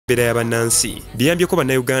Bera ya bannansi biyambyeko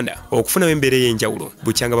bannayuganda okufuna embeera ey'enjawulo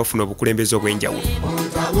bukyanga bafuna obukulembeze obw'enjawulo.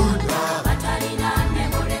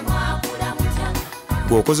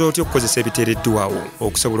 Gwokoze otyo okukozesa ebiteereddwawo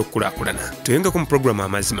okusobola okukulaakulana. Tuyongeko mu pulogulaamu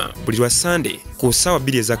amazima buli lwa Sande ku ssaawa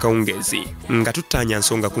 2 ez'akawungeezi nga tuttaanya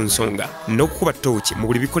nsonga ku nsonga n'okukuba ttooki mu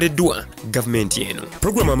buli bikoleddwa gavumenti eno.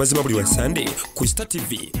 Pulogulaamu amazima buli lwa Sande ku Star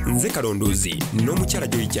TV, nze Kalondoozi n'omukyala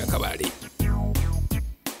Joyi Kyakabaale.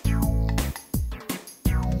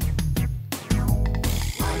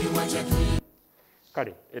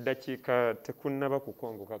 Kale eddakiika tekunnaba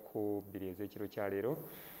kukongoka ku 2 ez'ekiro kya leero.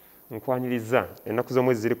 Nkwaniriza ennaku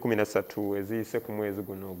z'omwezi ziri 13 eziyise ku mwezi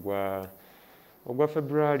guno ogwa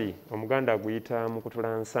February, omuganda aguyita mu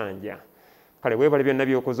kutula nsanja. Kale weebale byonna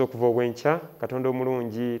byokoze okuva obwenkya. Katonda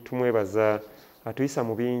omulungi tumwebaza atuyisa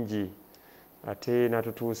mu bingi ate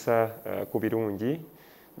n'atutuusa ku birungi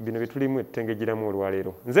bino bitulimu ettengejjiramu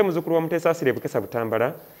olwaleero. Nze muzzukulu wa Muteesa Asire Bukesa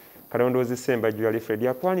Butambala, Kalondoozi Ssembajju ya Alfred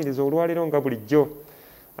yakwaniriza olwaleero nga bulijjo.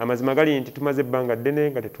 Amazima gali nti tumaze ebbanga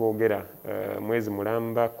ddene nga tetwogera mwezi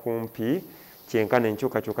mulamba kumpi kyenkana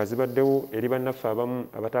enkyukakyuka zibaddewo eri bannaffe abamu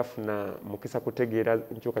abatafuna mukisa kutegeera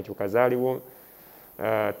enkyukakyuka zaaliwo.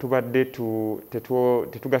 Tubadde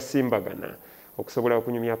tetugasimbagana okusobola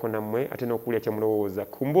okunyumyako nammwe ate n'okuwulya kye mulowooza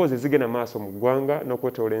ku mboozi zigenda maaso mu ggwanga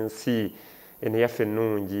n'okwetoola ensi eno yaffe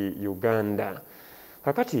ennungi Uganda.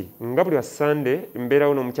 Kakati nga buli wa Sande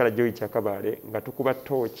mbeerawo n'omukyala Joyi Kyakabaale nga tukuba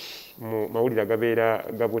ttooki mu mawulire agabeera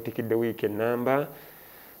gabuutikidde wiiki ennamba,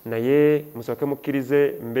 naye musooke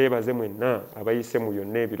mukkirize mbeebaze mwenna abayise mu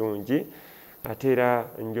byonna ebirungi ate era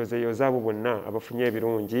njozeyoza abo bonna abafunye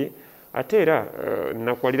ebirungi ate era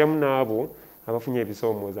nakwaliramu n'abo abafunye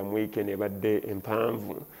ebisoomooza mu wiiki eno ebadde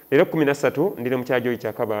empanvu. Leero 13 ndi n'omukyala Joyi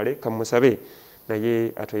Kyakabaale kamusabe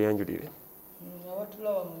naye atweyanjulire.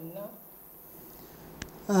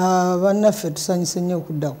 Bannaffe tusanyuse nnyo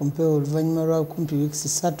okudda ku mpewo oluvannyuma lwa kumpi wiiki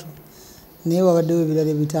 3 naye wabaddewo ebirala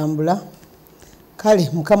ebitambula. Kale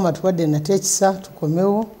Mukama tuwadde nate ekisa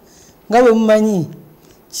tukomewo nga bwe mumanyi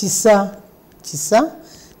kisa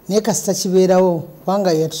naye kasita kibeerawo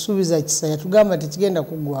kubanga yatusuubiza kisa yatugamba tekigenda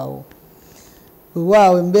kuggwawo.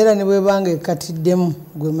 Weewaawo embeera ne bwebanga ekatiddemu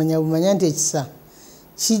gwe manya bumanya nti ekisa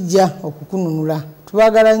kijja okukununula.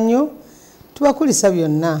 Tubaagala nnyo tubakulisa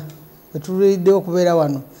byonna bwetulidde okubeera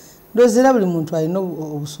wano. Ndowooza buli muntu alina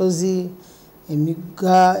obusozi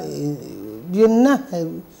emigga byonna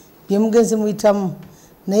byemugenze muyitamu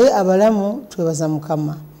naye abalamu twebaza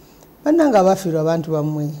Mukama. Bannange abafiirwa abantu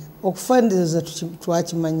bammwe okufa ndowooza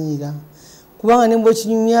twakimanyiira kubanga ne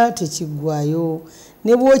bw'okinyumya tekiggwayo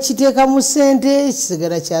ne bw'okiteeka mu ssente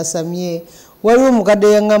kisigala kyasamye. Waliwo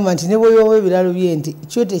omukadde yaŋŋamba nti ne bw'oyoba ebiralo bye nti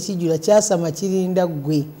kyo tekijjula kyasama kirinda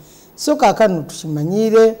ggwe. So kaakano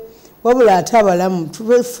tukimanyiire wabula ate abalamu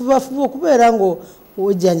tufuba okubeera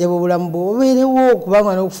ng'ojjanjaba obulamu bwo obeerewo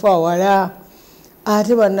kubanga n'okufa wala.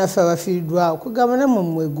 Ate bannaffe abafiiriddwa okugamba nammwe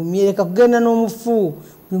mwegumye leka kugenda n'omufu,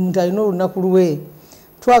 buli muntu alina olunaku lwe.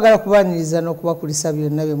 Twagala kubaaniriza n'okubakulisa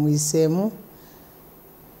byonna bye muyiseemu.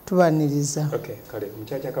 Tubaaniriza. Okay, kale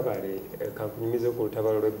mukyala Kyakabaale kankunyumize ku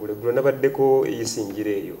lutabaalo lw'eggulo nabaddeko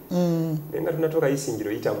eyisingira eyo. Naye nga tunatuuka yisingira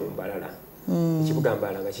oyita mu Mbalala. Ekibuga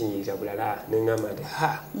Mbalala nga kinyiita bulala neŋŋamba nti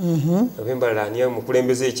Mbalala ani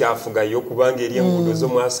omukulembeze ekyafugayo kubanga eri enguudo zo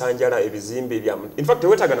mwasanjala ebizimbe ebyamu. In fact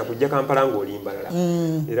weetagana kujja Kampala ng'oli Mbalala.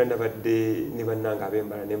 Era nabadde ne bannange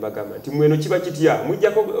ab'Embalala ne mbagamba nti mweno kiba kitya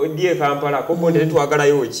mujjako odye Kampala kobonde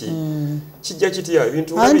tetwagalayo ki kijja kitya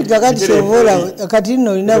ebintu anti kakati kyobola kati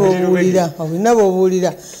nno olina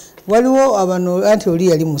b'obuulira waliwo abano anti oli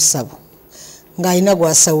yali mu ssabo ng'alina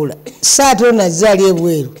gw'asawula saate ono azze ali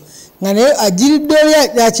ebweru nga naye ajiridde oli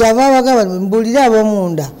akyava abagamba mbuulire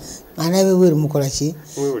ab'omunda anaaba ebweru mukola ki.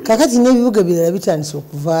 Kakati n'ebibuga ebirala bitandise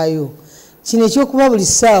okuvaayo. Kino ekyokuba buli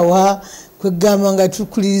ssaawa kwegamba nga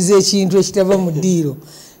tukuliriza ekintu ekitava mu ddiiro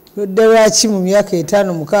ddala ki mu myaka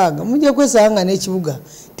 5-6 mujja kwesanga nga n'ekibuga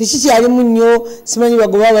tekikyalimu nnyo. Simanyi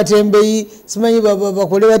bagoba abatembeyi simanyi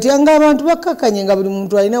bakole batya ng'abantu bakkakanye nga buli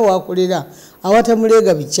muntu alina waakolera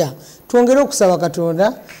awatamuleega bikya. Twongere okusaba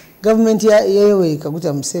Katonda gavumenti ya Yoweri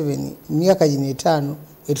Kaguta Museveni myaka gino 5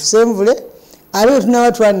 etusemvule ate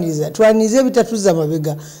tunaba twaniriza ebitatuza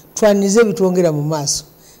mabega twaniriza ebitwongera mu maaso.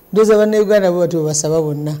 Ndowooza bannayuganda bo batyo basaba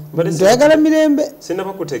bonna tuyagala mirembe.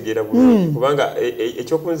 Sinaba kutegeera bulungi kubanga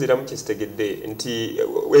ekyokunziramu kisitegedde nti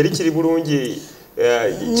eri kiri bulungi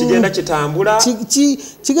kigenda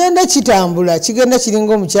kigenda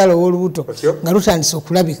kiringa omukyalo w'olubuto nga lutandise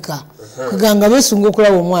okulabika kuganga besunga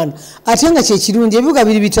okulaba omwana ate nga kyekirungi ebibuga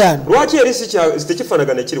biri 5. Lwaki eri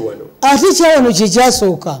tekifaanagana ekiri wano ate ekyawano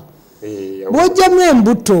kyekyasooka bw'ojjamu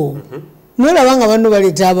embuto nolabanga banno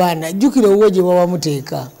baleeta abaana jjukira owuwo gye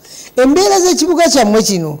bawamuteeka embeera z'ekibuga kyammwe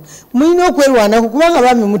kino mulina okwerwanako kubanga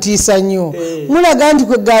bami mutiisa nnyo mulaga nti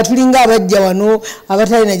kweggaa tulinga abajja wano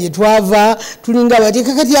abatalina gye twava tulinga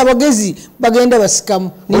abateeka kati abagezi bagenda basikamu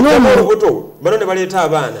olubuto bano ne baleeta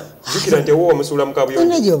abaana jjukira nti ewuwo omusuula mu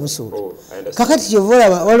kabuyonjo gye omusuula kakati kyova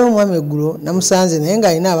olaba waliwo omwami eggulo namusanze naye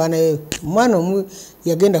ng'alina abaana be omwana omu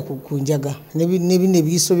yagenda ku njaga nebino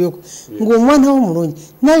ebiyiso byoko ng'omwana wo mulungi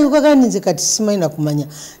nayogagandi nze kati simanyi nakumanya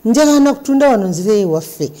njagala nakutunda wano nzireyo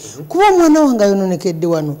waffe kuba omwana wange ayononekedde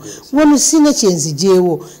wano sina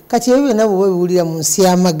kyenzijeewo kati ebyo byonna bwe biwulira mu nsi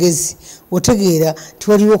y'amagezi otegeera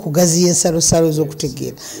tiwaliwo okugaziya ensalosalo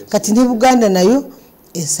z'okutegeera kati ne Buganda nayo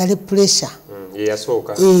esale pressure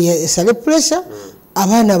esale pressure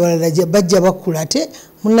abaana abalala bajja bakula te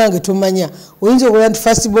munange tomanya oyinza okukola nti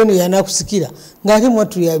first born yanakusikira ng'ate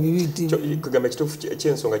mwattu ya bibiti kugamba ekituufu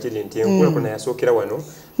ky'ensonga kiri nti enkulaakulana yasookera wano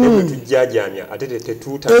nebwe tujjaajamya ate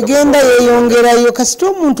tetuuta egenda yeeyongerayo kasita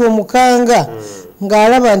omuntu omukanga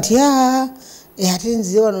ng'alaba nti ate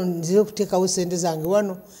nzire wano nzire okuteekawo sente zange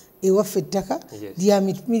wano ewaffe ettaka lya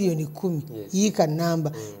miliyoni 10 yiika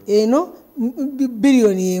namba eno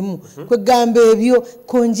biliyoni emu kwegamba ebyo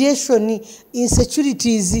congestion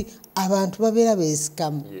insecurities abantu babeera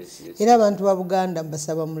beesikamu era abantu ba Buganda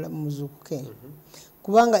mbasaba muzuukuke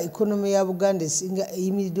kubanga ikonomi ya Buganda esinga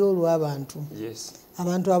eyimiridde olw'abantu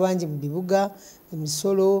abantu abangi mu bibuga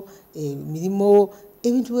emisolo emirimu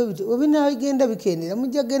ebintu bwebityo obinagenda bikendera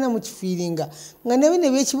mujja genda mu kifiiringa nga nebino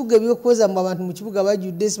ebyekibuga ebyokuwoza mu abantu mu kibuga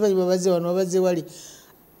bajjudde simanyi babaze wano babaze wali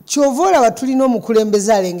kyova olaba tulina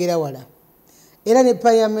omukulembeze alengera wala era ne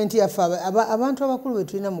parliament yaffe abantu abakulu be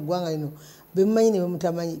tulina mu ggwanga lino bemumanyi ne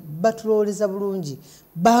bemutamanyi batulooleza bulungi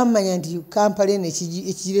bamanya nti Kampala eno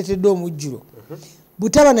ekigireetedde omujjulo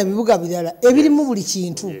butaba na bibuga birala ebirimu buli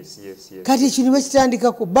kintu kati ekintu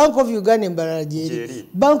bakitandikako Bank of Uganda embalala gyeri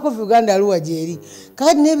Bank of Uganda aluwa gyeri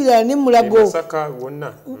kati n'ebirala nemulago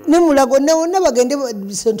wonna bagende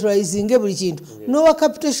centralizing buli kintu nowa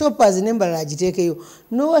capital shoppers nembalala agiteekeyo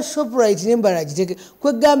nowa shoprite nembalala agiteeke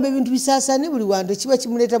kwegamba ebintu bisaasane buli wantu kiba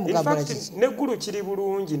kimuleeta mu Kampala neggulu kiri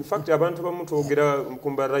bulungi infact abantu bamu twogera ku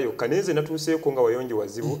mbalala yokka naye nze natuuseeko nga wayonjo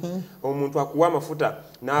wazibu omuntu akuwa amafuta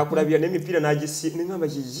n'akulabira n'emipiira n'agingamba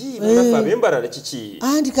kiki banafa ab'embalala kiki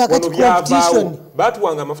anti kakati competition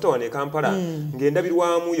baatuwanga amafuta wano e Kampala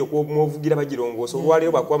ng'endabirwamu yokuvugira bagirongoosa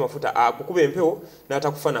olwaleero bakuwa amafuta akukuba empewo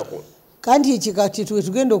n'atakufa nako kanti ekikati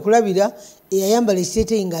tugenda okulabira eyayambala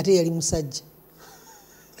ekiteeteeyi ng'ate yali musajja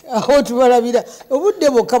aho tubalabira obudde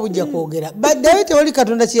bwokka bujja kwogera baddayo tewali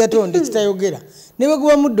Katonda kyeyatonda kitayogera ne bwe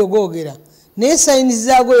guba muddo gwogera naye sayini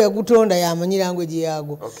zaago yagutonda yamanyirangwe gye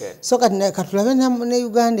yaago so katulabe ne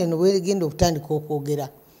Uganda eno bwegenda okutandika okwogera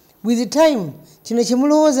with time kino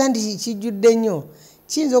kyemulowooza nti kijjudde nnyo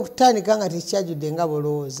kiyinza okutandika nga tekikyajjudde nga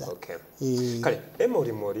bolowooza kale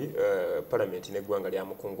emorimori palamenti n'eggwanga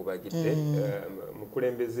lyamukungubagidde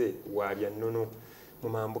mukulembeze wabya nnono mu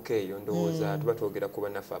mambuka eyo ndowooza tuba twogera ku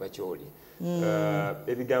bannaffe abakyoli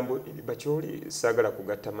ebigambo bakyoli saagala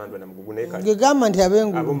kugatta mandwa na mugugu naye gegamba nti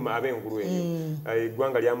ab'engulu eyo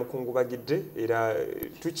eggwanga lyamukungubagidde era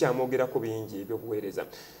tukyamwogerako bingi ebyokuweereza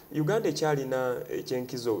Uganda ekyalina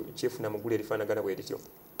ekyenkizo kyefuna mugulu erifaanagana bwe lityo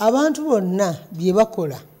abantu bonna bye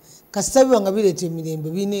bakola kasita biba nga bireeta emirembe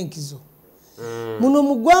birina enkizo muno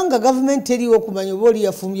mu ggwanga gavumenti teriwo okumanya oba oli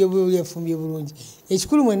yafumbye bulungi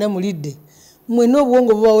ekikulu mwena mulidde mwena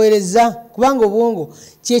obwongo bubaweereza kubanga obwongo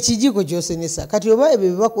kyekijiiko kyosenesa kati oba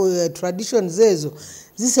ebyo traditions ezo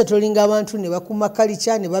zisetolinga abantu ne bakuma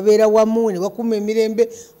kalica ne babeera wamu ne bakuma emirembe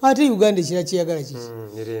ate Uganda ekira kyeyagala kiki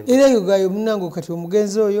era yugayo munango kati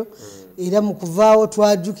omugenzi oyo era mu kuvaawo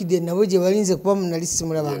twajjukidde nabo gye balinze kuba munali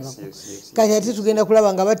simulabangako kati ate tugenda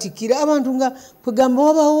kulaba nga batikira abantu nga kwegamba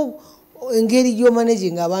wabawo engeri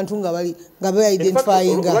gy'omanaginga abantu nga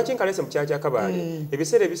be-identifyinga lwaki nkalese mu kyalo kya Kabaale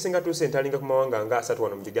ebiseera ebisinga tusentalinga ku mawanga nga 3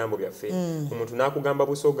 wano mu bigambo byaffe omuntu n'akugamba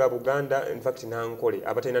Busoga Buganda infact nankole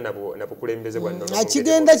abatalina nabukulembeze bwa nnono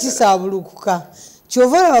kigenda kisaabulukuka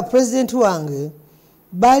kyova olaba pulezidenti wange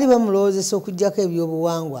baali bamulowoozesa okugjako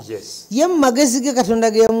ebyobuwangwa ye mu magezi ge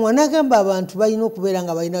Katonda ge yamuwa n'agamba abantu balina okubeera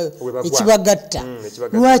nga balinayo ekibagatta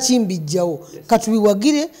lwaki mbijjawo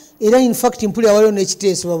katubiwagire era infact mpulira waliwo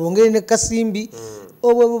n'ekiteeso babongere ne Kasimbi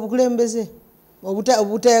obwo bukulembeze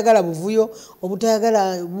obutayagala buvuyo obutayagala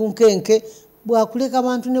bunkenke bwakuleka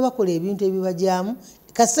abantu ne bakola ebintu ebibajyamu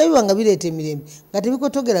kasita biba nga bireeta emirembe nga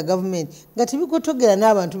tebikotogera gavumenti nga tebikotogera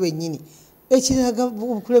n'abantu bennyini ekiraga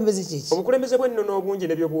obukulembeze kyeki obukulembeze bw'ennono obungi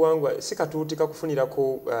n'ebyobuwangwa si katuuti kakufunirako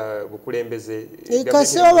bukulembeze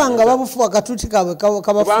kasita banga babufuwa katuuti kabwe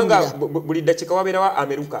kabafunira buli ddakiika wabeerawo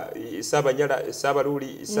ameruka saabanyala saabaluuli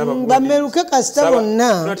bameruke kasita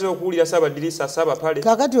bonna tunatera okuwulira saabaddirisa saabapale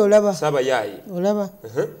kakati olaba saabayaayi olaba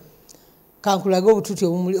kankulage obutuuti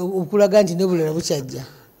obukulaga nti nebulala bukyajja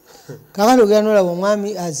kakati ogera nolaba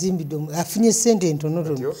omwami azimbidde afunye sente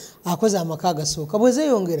entonotono akoze amaka agasooka bwe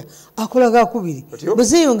zeeyongera akolaga akubiri bwe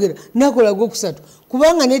zeeyongera nakolaga okusatu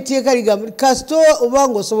kubanga netteeka ligamba kasito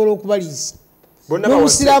obanga osobola okubaliisa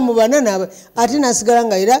n'omusiraamu bana ate nasigala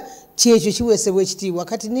nga era kyekyo kiweesebwa ekitiibwa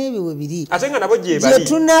kati n'ebyo we biri gye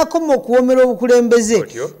tunaakoma okuwoomera obukulembeze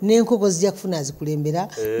n'enkoko zijja kufuna azikulembera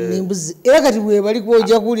n'embuzi era kati bwebali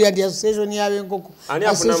ojja kuwulira nti association y'ab'enkoko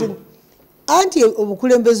anti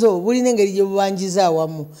obukulembeze obwo bulina engeri gye bubanjiza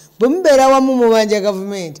awamu bwe mubeera awamu mubanja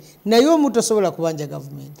gavumenti naye omu tosobola kubanja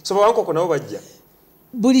gavumenti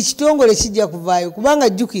buli kitongole kijja kuvaayo kubanga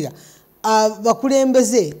jjukira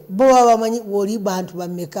abakulembeze bo baba bamanyi oli bantu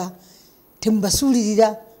bammeka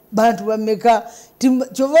temubasuulirira bantu bammeka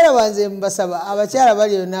kyovola banze mbasaba abakyala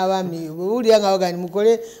baliyo n'abaami bwewulira nga bagani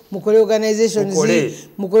mukole organizations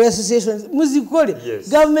mukole associations muzikole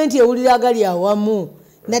gavumenti ewulira agali awamu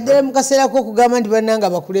naddala mukaseera k'okugamba nti bannanga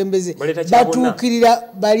abakulembeze batuukirira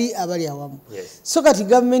bali abali awamu so kati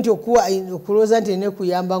gavumenti okulowooza nti ene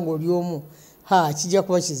kuyamba ng'oli omu kijja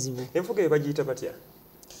kuba kizibu enfuga ebagiyita batya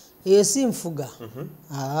eyo si nfuga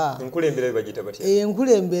enkulembera ebagiyita batya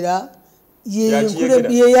enkulembera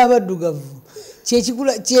yeyabaddugavu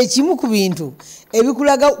kyekimu ku bintu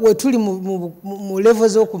ebikulaga we tuli mu levo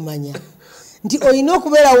z'okumanya nti olina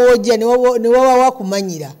okubeera woojja ne waba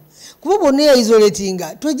wakumanyira kuba bonna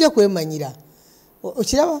eyaizoletinga tojja kwemanyira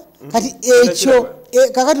okiraba kati ekyo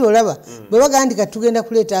kakati olaba bwe bagaa nti kati tugenda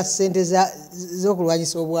kuleeta sente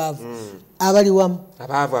z'okulwanyisa obwavu abali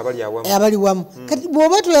wamu kati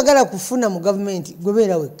bw'oba toyagala kufuna mu gavumenti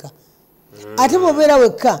gwebeera wekka ate bw'obeera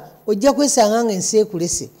wekka ojja kwesanga nga ensi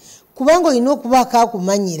ekulese kubanga olina okubaako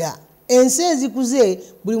akumanyira ensi ezikuze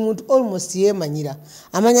buli muntu almost yeemanyira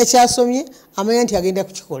amanya kyasomye amanya nti agenda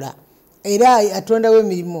kukikola era atondawo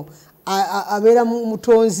emirimu abeera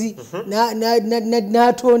mutonzi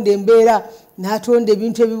n'atonda embeera n'atonda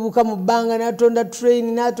ebintu ebibuuka mu bbanga n'atonda train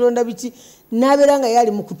n'atonda biki n'abeera nga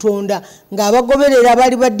yali mu kutonda ng'abagoberera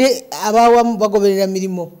abali badde abawamu bagoberera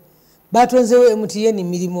mirimo batonzewo MTN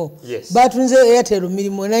mirimo batunzewo Airtel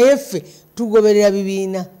mirimo naye ffe tugoberera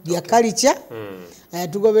bibiina bya kalica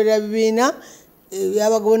tugoberera bibiina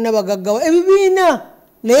byabagonna bagaggawa ebibiina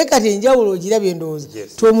naye kati enjawulo ogirabye endowooza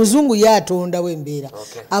ti omuzungu yatondawo embeera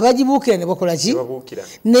abagibuukira ne bakola ki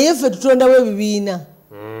naye ffe tutondawo ebibiina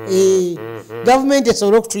gavumenti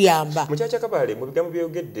esobole okutuyamba mukyakya Kabale mu bigambo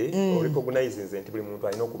byeyogedde orecognize nti buli muntu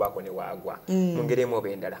alina okubaako ne waagwa mu ngeri emu oba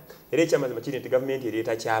endala era ekyamazima kiri nti gavumenti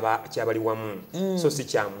ereeta kyabali wamu so si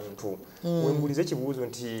kya muntu wembulize ekibuuzo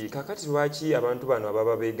nti kakati lwaki abantu bano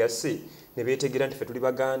ababa beegasse ne beetegera nti ffe tuli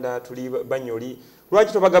Baganda tuli Banyoli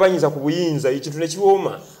lwaki tobagabanyiza ku buyinza ekintu ne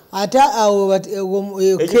kiwooma ate awo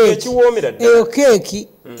eyo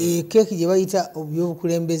keeki gye bayita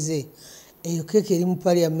ebyobukulembeze eyo keeki eri mu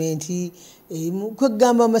paliamenti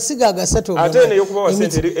kwegamba amasiga agasatu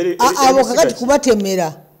abo kakati kubatemera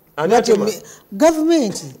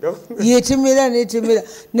gavumenti yetemera netemera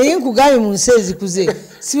naye nkugambye mu nsi ezikuze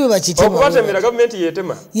si bwe bakitema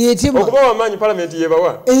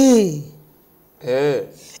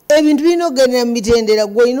ebintu birina okugendera mu mitendera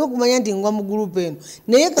gwe olina okumanya nti ngwa mu gurupu eno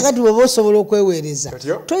naye kakati bweoba osobola okweweereza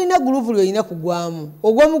tolina gurupu lyolina kugwamu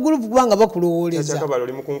ogwa mu gurupu kubanga bakulowooleza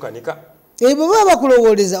bwe baba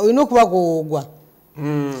bakulowooleza olina okuba kowoogwa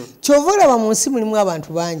kyova olaba mu nsi mulimu abantu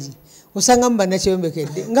bangi osanga mu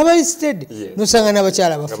bannakyeyombekedde nga bali sitedde nosanga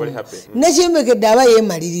n'abakyala bafuna nakyeyombekedde aba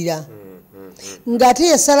yeemalirira ng'ate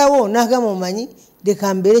yasalawo n'agamba omanyi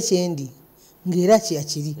leka mbeere kyendi ng'era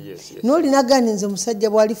kyakiri n'olina gandi nze musajja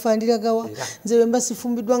bw'alifandiragawa nze bwe mba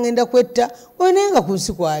sifumbiddwa ngenda kwetta olinaye nga ku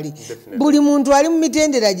nsi kwali buli muntu ali mu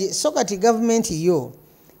mitendera gye so kati gavumenti yo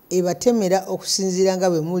ebatemera okusinziira nga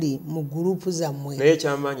bwe muli mu gurupu zammwe naye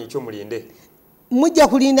ekyamaanyi ekyomulinde mujja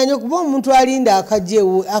kulinda nnyo kuba omuntu alinda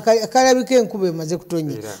akajeewo akalabika enkuba emaze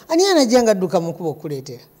kutonya ani anajja nga adduka mu nkuba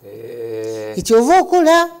okuleetera ekyova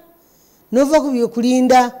okola n'ova ku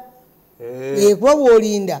byokulinda kuba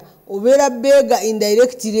bw'olinda obeera beega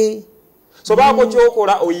indirectly so baako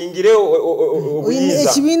kyokola oyingire obuyinza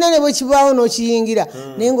ekibiina ne bwe kibaawo n'okiyingira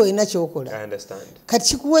naye ng'olina kyokola kati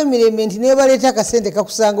kikuwa emirembe nti neebaleeta akasente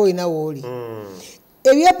kakusanga olina wooli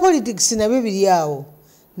ebya politics nabyo biri awo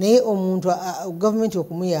naye omuntu government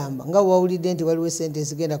okumuyamba nga wawulidde nti waliwo sente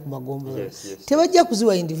ezigenda ku magombolola tebajja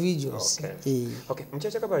kuziwa individuals. Okay,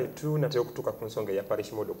 Mchacha Kabale tunatera okutuuka ku nsonga ya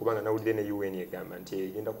parish model kubanga nawulidde ne UN egamba nti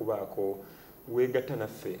egenda kubaako wegatta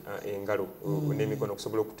naffe engalo n'emikono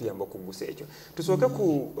okusobola okutuyamba okuggusa ekyo. Tusooke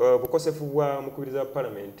ku bukosefu bwa mukubiriza wa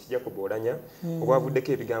Parliament Jacob Oulanyah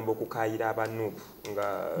obwavuddeko ebigambo okukaayira abanuupu nga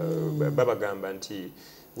babagamba nti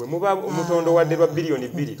we muba omutondo wadde lwa bilioni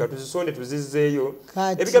 2 katuzisonde tuzizzeeyo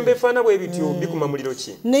ebigambo ebifaana bwe bityo bikuma muliro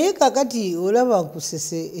ki? Naye kakati olaba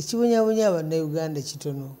nkusese ekibonyabonya abannayuganda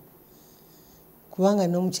kitono kubanga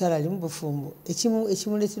n'omukyala ali mu bufumbo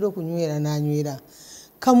ekimuleetera okunywera n'anywera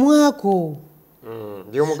kamwako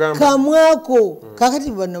kamwako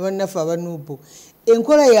kakati bano bannaffe abanuupu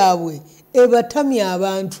enkola yaabwe ebatamya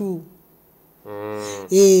abantu.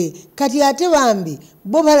 Kati ate bambi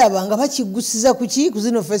bo balaba nga bakigusiza ku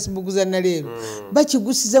zino Facebook za naleero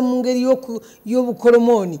bakigusiza mu ngeri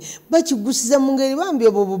y'obukolomooni bakigusiza mu ngeri bambi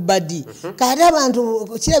obwo bubadi kati abantu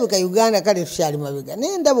kirabika Uganda kale tukyali mabega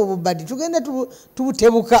naye ndabo bubadi tugenda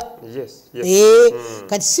tubutebuka.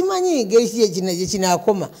 Kati simanyi ngeri gye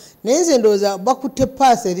kinakoma naye nze ndowooza bakutte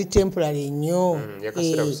paasi eri temporary nnyo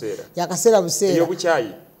yakaseera buseera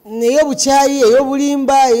ey'obukyayi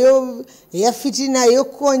ey'obulimba eya fitina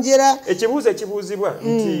ey'okukonjera. Ekibuuzo ekibuuzibwa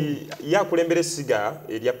nti yakulembera essiga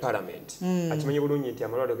erya Parliament akimanyi bulungi nti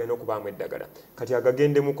amalwaliro galina okubaamu eddagala kati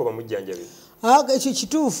agagendemuko bamujjanjabe. Ekyo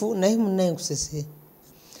kituufu naye munnaye nkusese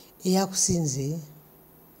eyakusinze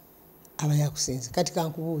aba yakusinze. Kati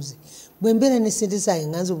kankubuuze bwe mbeera ne ssente zange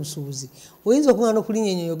nganze obusuubuzi oyinza okuŋŋaana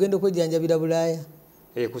okulinnya ennyonyi ogenda okwejjanjabira Bulaaya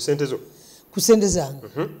ku ssente zange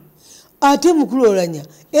ate mukulu Oulanyah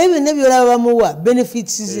ebyo ne byolaba bamuwa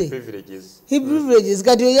benefits ze privileges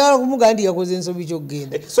kati oyala kumugaa nti yakoze ensobi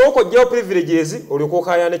kyokgenda sooka ojjawo privileges olyoka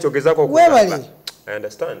okaayana ekyogezaako okugamba. I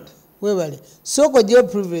understand. Webale sooka ojjawo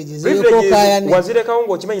privileges olyoka okaayana wazirekawo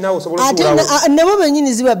ng'okimanyi naawe osobola otuulawo ate nabo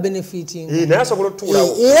bennyini ziba benefiting naye asobola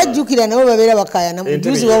otuulawo era jjukira nabo babeera bakaayana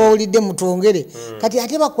mujuzi babawulidde mutongere kati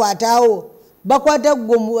ate bakwataawo bakwata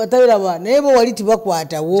gwe atalaba naye bo wali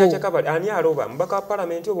tibakwatawo. Mchacha Kabale ani aloba mbaka wa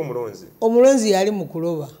Parliament obo mulonzi? Omulonzi yali mu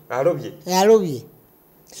kuloba. Alobye.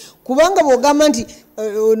 Kubanga bw'ogamba nti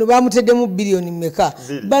ono bamuteddemu bilioni mmeka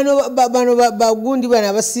bano bagundi bano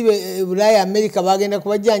abasibe Bulaaya America bagenda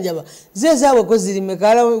kubajjanjaba ze zaabwe ko ziri mmeka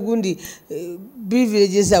ala gundi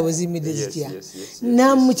privileges zaabwe zimidde zitya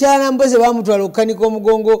na mukyala mboze bamutwala okukanika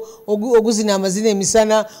omugongo oguzina amazina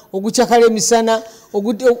emisana ogucakala emisana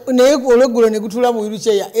naye olweggulo ne gutula mu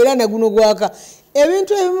Wirucheya era naguno gwaka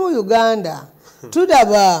ebintu ebimu Uganda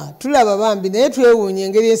tulaba bambi naye twewuunye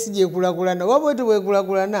engeri ensi gyekulakulana waba wetu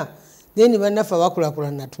bwekulakulana then bannaffe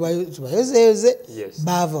abakulakulana tubayozeyoze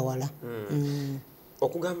baava wala.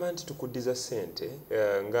 Okugamba nti tukuddiza ssente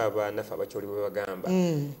ng'abanaffe abakyoli bwe bagamba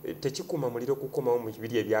tekikuma muliro kukomawo mu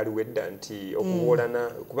biri ebyaliwo edda nti okuwoolana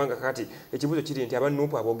kubanga kati ekibuuzo kiri nti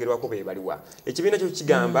abanuupu aboogerwako be baliwa ekibiina kyo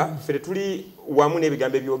kigamba ffe tuli wamu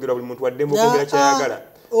n'ebigambo ebyogerwa buli muntu waddemu okwogera kyayagala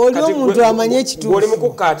oli omuntu amanye ekituufu oli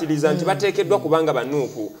mukukkatiriza nti bateekeddwa kubanga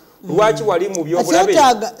banuupu lwaki wali mu byobulabe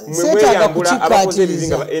mweyambula abakoze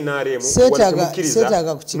ebizinga ba NRM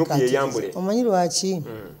seetaaga kukikkaatiriza omanyi lwaki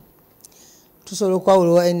tusobola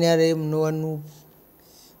okwawula wa NRM n'owa NUP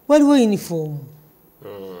waliwo uniform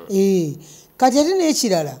kati ate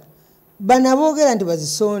n'ekirala bano aboogera nti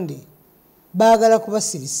bazisonde baagala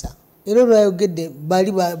kubasirisa era olwayogedde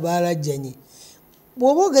bali balajjanye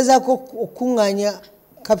bw'oba ogezaako okuŋŋaanya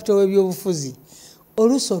capital w'ebyobufuzi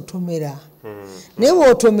oluusi otomera naye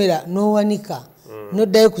bw'otomera n'owanika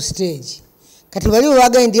n'oddayo ku stage kati bali bwe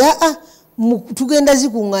baagaye nti tugenda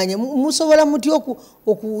zikuŋŋaanya musobola muti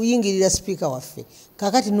okuyingirira sipiika waffe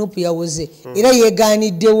kakati NUP yawoze era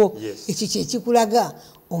yeegaaniddewo ekyo kyekikulaga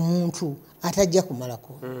omuntu atajja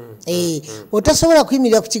kumalako otasobola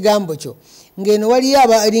kuyimirira ku kigambo kyo ng'eno waliyo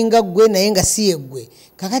abalinga ggwe naye nga si ye ggwe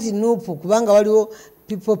kakati NUP kubanga waliwo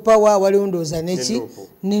people power waliwo ndowooza neki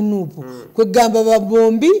ne NUP kwegamba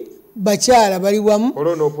babombi bakyala bali wamu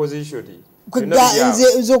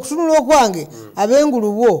nze okutunula okwange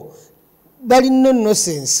ab'engulu bwo bali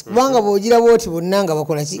nonsense kubanga bw'ogira bwoti bonna nga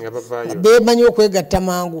bakola ki beemanyi okwegatta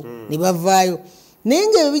mangu ne bavaayo naye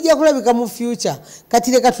ng'ebyo bijja kulabika mu future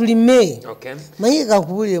kati leka tulime manyi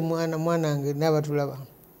kakubulire mwanange n'abatulaba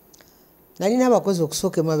nalina abakozi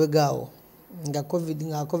okusooka emabegaawo nga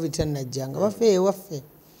covid tannajja nga baffe ewaffe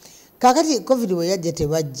kakati covid bwe yajja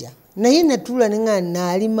tebajja naye natuula nenga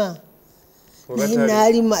naalima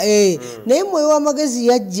naye mwoyo w'amagezi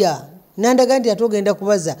yajja nandaga nti ate ogenda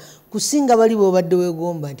kubaza kusinga bali bw'obadde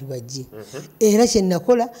weegomba nti bajje era kye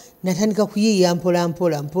nakola natandika kuyiiya mpola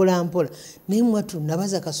naye mwattu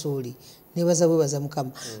nabaza kasooli nebaza bwebaza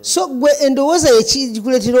mukama so gwe endowooza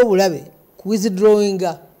yekikuleetera obulabe ku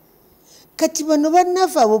withdrawinga kati bano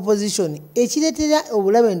bannaffe ab'opposition ekireetera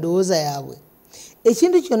obulabe endowooza yaabwe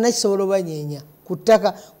ekintu kyonna kisobola obanyeenya ku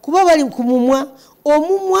ttaka kuba bali ku mumwa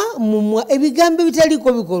ebigambo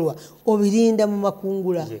ebitaliiko bikolwa obirinda mu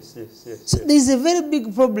makungula. So there is a very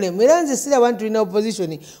big problem. Era nze siraba nti tulina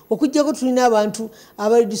opposition okujjako tulina abantu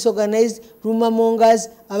abali disorganized, rumor mongers,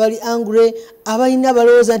 abali angry, abalina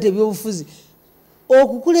abalowooza nti ebyobufuzi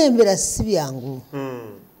okukulembera si byangu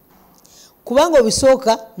kubanga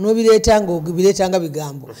obisooka n'obireetanga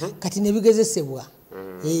bigambo kati ne bigezesebwa.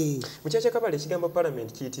 Mukyakya Kabale ekigambo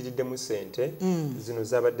Parliament kiyitiriddemu ssente zino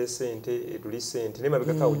zabadde ssente tuli ssente naye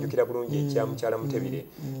mabega kawujjukira bulungi ekya mukyala Mutebire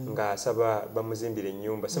ng'asaba bamuzimbire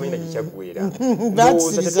ennyumba simanyi na gyekyagwera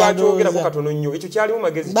ndowooza tetwakyogerako katono nnyo ekyo kyalimu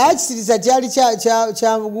magezi baakisiriza kyali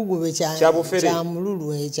kya bugugube kya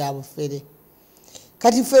mululu ekyabufere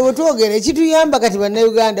kati ffe bwe twogera ekituyamba kati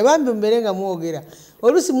bannayuganda bambi mbeere nga mwogera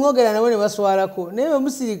oluusi mwogera nabo ne baswalako naye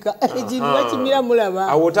bamusirika ekintu bakimira mulaba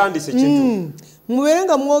awo otandise kintu mubeere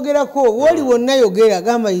nga mwogerako woli wonna yogera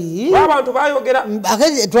gamba abantu bayogera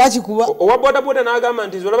twakikuba owa bodaboda n'agamba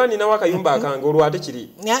nti olaba ninawo akayumba akange olwo ate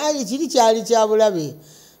kiri kyali kya bulabe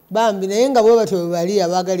bambi naye nga bwe batyo bwe bali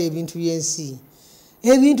abaagala ebintu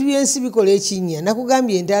by'ensi bikola ekinnya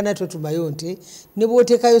nakugambye entaana totumayo nte ne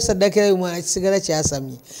bw'oteekayo saddakirayo mwana kisigala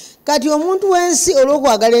kyasamye kati omuntu w'ensi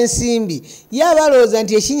olw'okwagala ensimbi yaba alowooza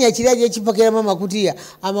nti ekinnya kiri ajja kipakiramu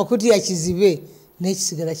amakutiya kizibe naye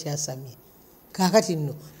kisigala kyasamye. Kaakati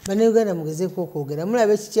nno bannayuganda mugezeeko okwogera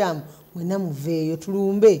mulabe ekikyamu mwenna muveeyo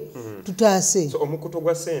tulumbe tutaase. So omukutu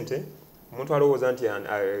gwa ssente omuntu alowooza nti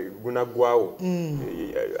gunaggwawo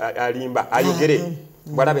alimba ayogere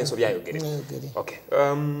bw'alaba ensobi ayogere. Okay.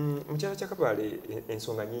 Mukyala kya Kabale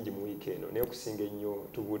ensonga nnyingi mu wiiki eno naye okusinga ennyo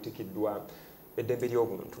tubuutikiddwa eddembe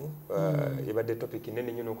ly'obuntu ebadde topic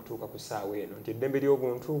nene nnyo n'okutuuka ku ssaawa eno nti eddembe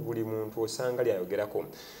ly'obuntu buli muntu osanga lyayogerako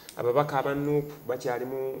ababaka abanuupu bakyali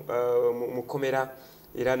mu kkomera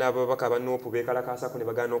era n'ababaka abanuupu beekalakaasako ne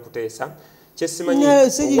bagaana okuteesa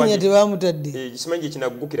Segirinya tebamutadde simanyi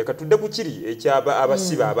ekinaggukira katudde ku kiri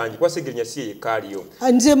ekyabasiba abangi kuba Segirinya si ye yekka aliyo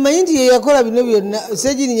nze mmanyi nti ye yakola bino byonna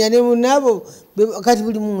Segirinya ne munaabo kati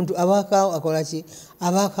buli muntu abaako akola ki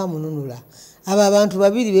abaako amununula abo abantu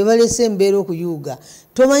babiri be balese embeera okuyuuga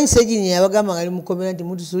tomanyi Segirinya yabagamba nga ali mukomera nti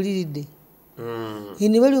mutusuliridde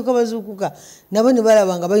ne balyoka bazuukuka nabo ne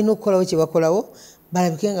balaba nga balina okukolawo kye bakolawo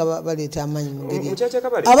balabike nga baleeta amaanyi mu ngeri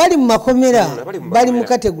abali mu makomera bali mu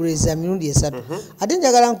kategori za mirundi esatu ate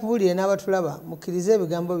njagala nkubuulire n'abatulaba mukkirize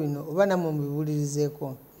ebigambo bino oba namwe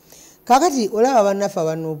mubibuulirizeeko kaakati olaba bannaffe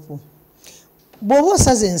abanuupu bw'oba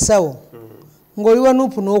osaze ensawo ng'oli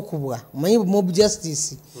wanuupu n'okubwa omanyi mob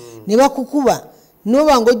justice ne bakukuba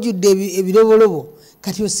n'oba ng'ojjudde ebirobolobo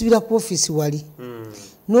kati osibira ku ofiisi wali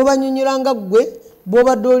n'obanyonnyola nga ggwe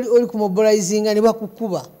bw'obadde oli ku mobilizinga ne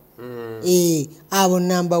bakukuba abo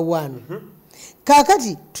number 1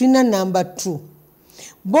 kaakati tulina number 2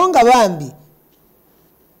 bo nga bambi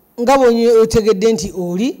nga bw'otegedde nti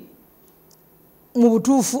oli mu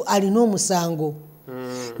butuufu alina omusango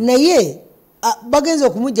naye bagenze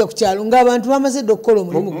okumujja ku kyalo ng'abantu bamaze dde okukola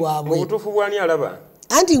omulimu gwabwe mu butuufu bwani alaba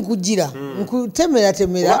anti nkugira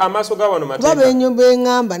nkutemeratemera amaaso g'awano mateeka kuba benyomba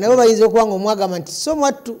eŋŋamba nabo bayinza okuba nga omwagamba nti so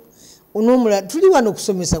mwattu onomulala tuli wano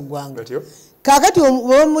okusomesa ggwanga kaakati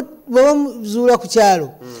bwebamuzuula ku kyalo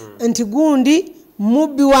nti gundi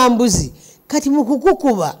mubbi wa mbuzi kati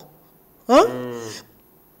mukukukuba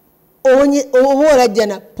oba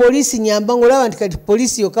olajjana poliisi nyamba ng'olaba nti kati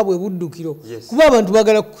poliisi yokka bwe buddukiro kuba abantu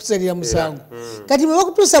bagala kukusalira musango kati bwe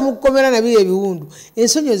bakutuusa mu kukomera nabiri ebiwundu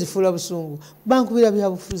ensonyi ozifuula busungu bankubira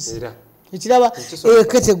byabufuzi ekiraba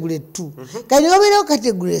kategule 2 kati babeerawo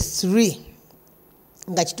kategule 3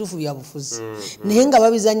 nga kituufu byabufuzi naye nga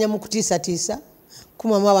babizanya mu kutiisatiisa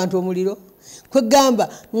kumamu abantu omuliro kwegamba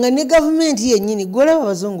nga ne gavumenti yennyini gwolaba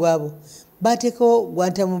abazungu abo bateekawo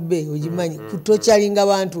Guantanamo Bay ogimanyi kutokyalinga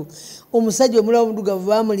bantu omusajja omulala omudugavu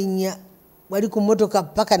bamulinnya wali ku mmotoka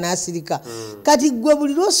paka n'asirika kati gwe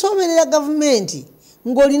buli lw'osooberera gavumenti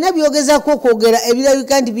ng'olina byogezako okwogera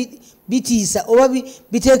ebirabika nti bitiisa oba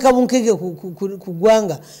biteeka bunkeke ku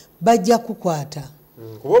ggwanga bajja kukwata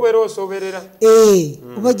kuba obeera osooberera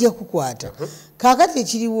bajja kukwata kaakati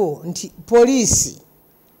ekiriwo nti poliisi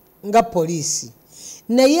nga poliisi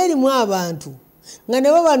naye erimu abantu nga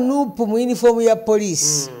nabo banuupu mu yunifoomu ya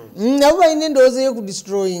poliisi nabo balina endowooza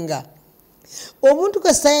y'okudistroyinga omuntu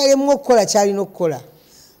kasita yalemu okukola kyalina okukola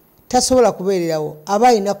tasobola kubeererawo aba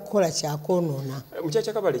alina kukola kyakonoona.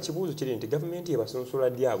 Mukyakya Kabale ekibuuzo kiri nti gavumenti ebasunsula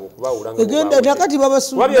ddi abo okubaawula egenda takati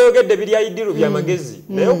babasunsula wabyogedde biryayidiru byamagezi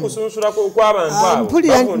naye okusunsula kw'abantu abo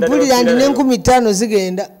mpulira nti n'5000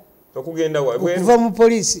 zigenda okugenda okuva mu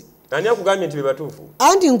poliisi. Ani akugambye nti bebatuufu?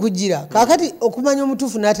 Anti nkugira kakati okumanya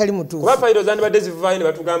omutuufu n'atali mutuufu. Kuba fayiro zandibadde zivaayo ne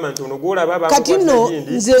batugamba nti ono gw'olaba abantu kati nno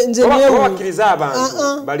nze bakkiriza abantu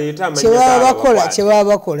baleeta amanya kye baba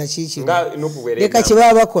bakola kiki leka kye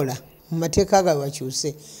baba bakola mu mateeka ago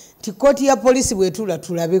bakyuse nti kkooti ya poliisi bw'etuula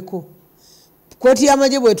tulabeko, kkooti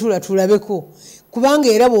y'amagye bw'etuula tulabeko, kubanga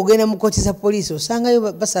era bw'ogenda mu kkooti za poliisi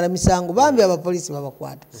osangayo basala misango bambi abapoliisi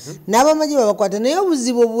babakwata n'abamagye babakwata. Naye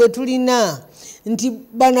obuzibu bwe tulina nti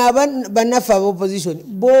bano bannaffe ab'opposition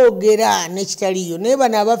boogera n'ekitaliyo naye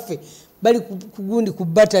bano abaffe bali ku gundi ku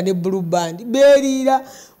bata ne blue band beeriira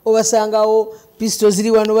obasangawo pisto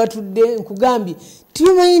ziri wano batudde. Nkugambye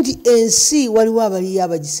tumanyi nti ensi waliwo abaliyo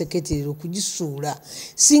abagiseketerera okugisuula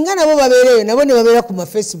singa nabo babeereyo nabo ne babeera ku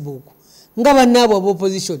mafacebook nga bannaabwe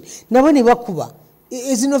ab'opposition nabo ne bakuba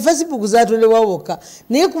zino Facebook zatondebwawo bokka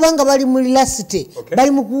naye kubanga bali mu lasite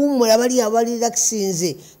bali mu kuwummula bali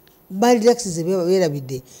abalirakisinze balirakisinze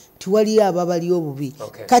beerabidde tiwaliyo ababali obubi.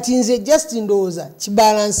 Kati nze just ndowooza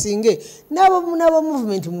kibalansinge n'aba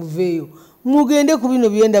movement muveeyo mugende ku bino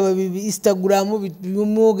byenda babibi Instagram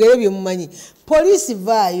mwogere bye mumanyi. Poliisi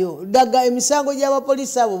vaayo daga emisango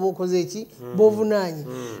gy'abapoliisi abo bokoze eki bovunaanyi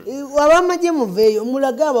abamagye muveeyo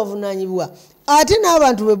mulaga abavunaanyibwa ate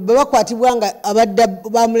n'abantu bwe bakwatibwa nga abadde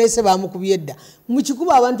bamulese bamukubye edda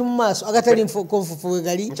mukikuba abantu mu maaso agatali nfufu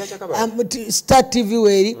wegali Star TV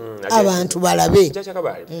weeri abantu balabe. Mukyakya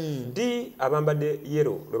Kabale ddi abambadde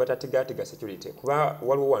yero lwe batatigatiga security kuba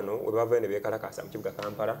waliwo wano we bavayo ne beekalakasa mu kibuga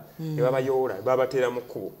Kampala ne babayoola babateera mu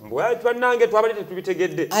kkubo bannange twabadde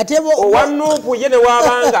tetubitegedde owanuupu ye ne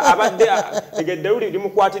wabanga abadde tegedde luli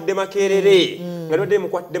limukwatidde Makerere nga libadde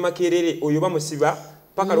limukwatidde Makerere oyo bamusiba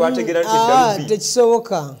paka lwategera nti eddalubi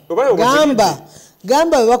tekisoboka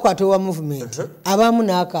gamba bwe bakwata owa movement abamu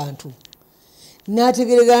n'akantu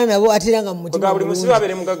n'ategeregana nabo ate nga mu mutima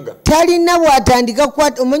talina bw'atandika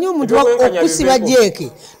kukwata omanyi omuntu okusiba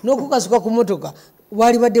jeeke n'okukasuka ku motoka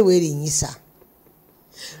wali badde weerinyisa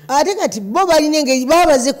ate kati bo balina engeri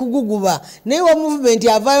babaze kuguguba naye wa movement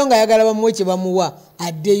avaayo ng'ayagala bamuwe kye bamuwa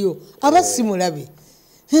addeyo aba simulabe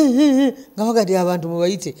nga bagadde abantu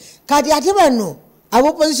mubayite kati ate bano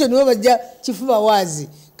ab'opposition bo bajja kifuba waazi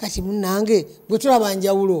kati munnange bwe tulaba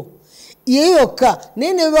njawulo ye yokka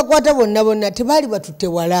naye ne bakwata bonna tebaali batutte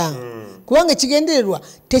wala kubanga ekigendererwa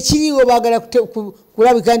tekiriiwo baagala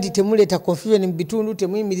kulabika nti temuleeta confusion mu bitundu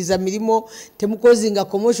temuyimiriza mirimo temukozinga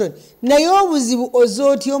commotion naye obuzibu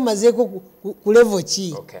ozootya omazeeko ku level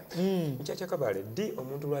ki. Mukyakya Kabale ddi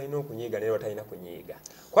omuntu lwalina okunyiiga naye watalina kunyiiga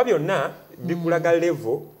kuba byonna bikulaga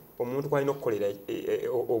level omuntu kwalina okukolera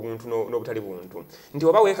obuntu n'obutali buntu nti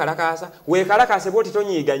oba weekalakaase bwoti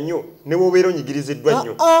tonyiiga nnyo ne bw'obeera onyigiriziddwa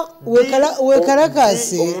nnyo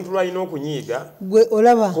weekalakaase omuntu lwalina okunyiiga gwe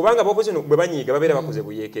olaba kubanga bopozino bwe banyiiga babeera bakoze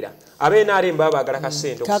buyeekera ab'NRM baba baagala ka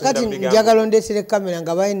ssente kakati njagala ondeesere kamera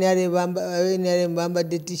nga ab'NRM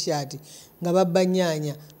bambadde t-shirt nga babba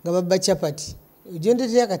nnyaanya nga babba chapati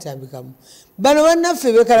ogyondeetera akatambikamu bano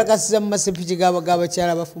bannaffe beekalakasiza mu masepiki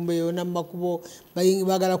g'abakyala bafumbe yona mu makubo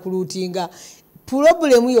baagala kuluutinga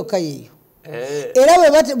pulobulemu yokka yeeyo era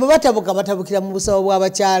bwe batabuka batabukira mu busawo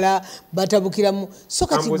bw'abakyala batabukira mu so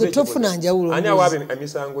kati gwe tofuna njawulo ani awaabe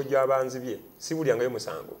emisango gy'abanzibye si bulyangayo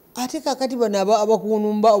musango ate kakati bano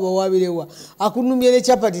abakunumba obawaabirewa akunumye ne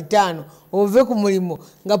chapati 5 ove ku mulimu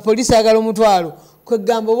nga poliisi ayagala omutwalo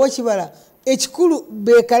kwegamba oba okibala ekikulu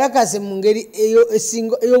beekalakase mu ngeri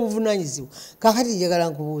ey'obuvunaanyizibwa kakati njagala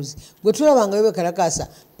nkubuuze gwe tulabangayo beekalakasa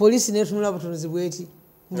poliisi netunula butunuzi bweti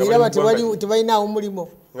ngaera tebalinaawo mulimo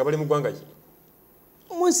nga bali mu ggwanga ki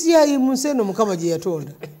munsi yayi munsi eno mukama gye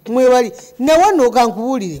yatonda mwebali nawano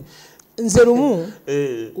kankubuulire nze lumu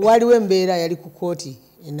waliwo embeera yali ku kooti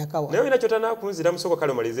enakawa naye olina kyotana kunzira musoko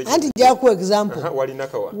kale omalize anti jaku example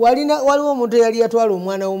waliwo omuntu eyali yatwala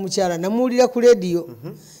omwana w'omukyala namuwulira ku lediyo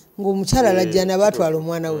ng'omukyala alajja nabatwala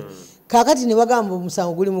omwana we kakati ne bagamba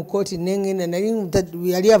omusango guli mu kooti nengenda nali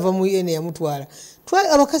yali ava mu ene yamutwala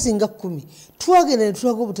abakazi nga 10 twagenda ne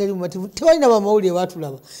tulaga obutali bumativu tewalina bamawulire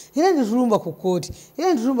batulaba era ne tulumba ku kooti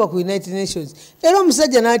era ne tulumba ku United Nations era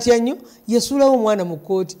omusajja n'atya nnyo yesuulawo omwana mu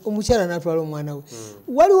kooti omukyala n'atwala omwana we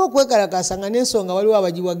waliwo okwekalakasa nga n'ensonga waliwo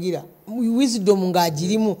abagiwagira wisdom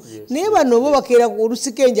ng'agirimu naye bano bo bakeera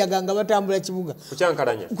olusika enjaga nga batambula kibuga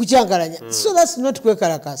kucyankalanya so that's not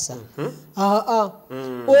kwekalakasa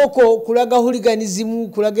oko kulaga huliganizimu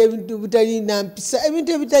kulaga ebintu bitalina mpisa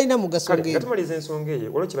ebintu ebitalina mugaso ng'eyo ensonga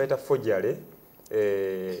eyo olwo kye bayita fojjale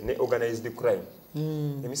ne organized crime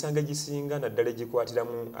emisango egisinga naddala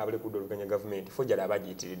egikwatiramu abali ku doluganya gavumenti fojjala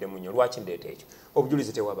abagiyitiridde mu nnyo lwaki ndeeta ekyo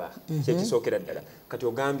obujulizi tewaba kyekisookera ddala kati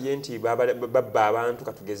ogambye nti babba abantu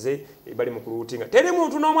katugeze bali mu kuluutinga teri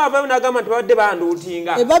muntu n'omu avayo n'agamba nti babadde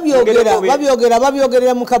banduutinga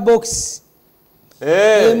babyogerera mu kabokisi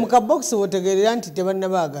mu kabokisi wotegerera nti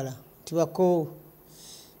tebannabaagala tibakowo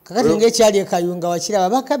kakati ng'ekyali ekayunga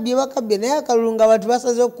wakiraba bakabbye naye akalulu nga abantu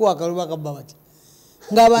basaze okukuwa akalulu bakabba bati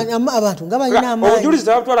abantu nga balina amaanyi obujulizi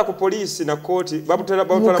tabutwala ku poliisi na kooti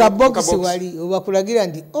mu kabokisi wali obakulagira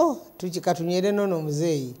nti tukikatunyere nono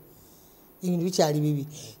omuzeeyi ebintu bikyali bibi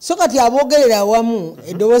so kati aboogerera awamu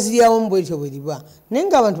eddoboozi lyawamu bwetyo bwe liba naye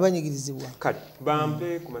ng'abantu banyigirizibwa kale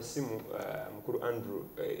bampe ku masimu mukulu Andrew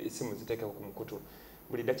esimu ziteekeko ku mukutu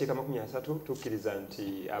buli dakiika 30 tukkiriza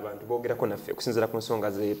nti abantu boogerako naffe okusinziira ku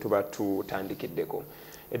nsonga ze tuba tutandikiddeko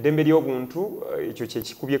eddembe ly'obuntu ekyo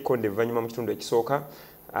kyekikubye ekkonde evvannyuma mu kitundu ekisooka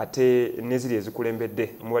ate neziri ezikulembedde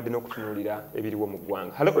mubadde n'okutunuulira ebiriwo mu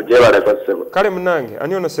ggwanga kale munnange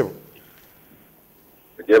ani ono ssebo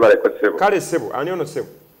kale ssebo ani ono ssebo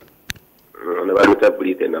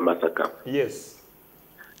yes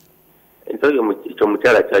ekyo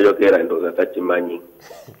mukyala kyayogera ndowooza takimanyi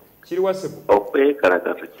kiriwa ssebo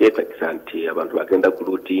okwekalakasa kyetakisa nti abantu bagenda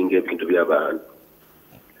kuluutinga ebintu by'abantu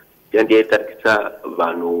yandyetagisa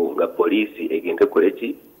bano nga poliisi egende koleki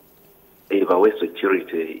ebawe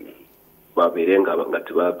security babeere nga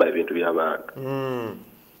tebaba ebintu by'abantu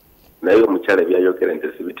naye omukyala byayogera nti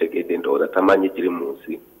sibitegedde ndowooza tamanyi kiri mu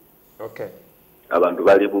nsi abantu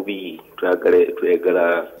bali bubi twegala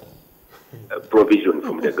provision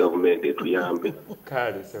from the government etuyambe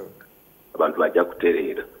abantu bajja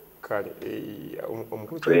kutereera kale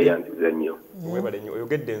omukulu tweyandiza nnyo webale nnyo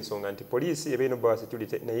oyogedde ensonga nti poliisi ebeera nobawa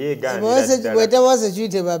security naye egaanira bwetabawa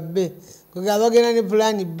security babbe kwega bagenda ne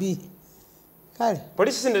plan B kale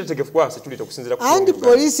poliisi sindetegefu kwa security okusinziira ku anti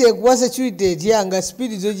poliisi ekuwa security etya nga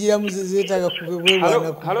speed zogiramu zeetaaga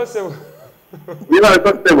kubebwana halo sebo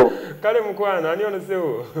kale mukwana ani ono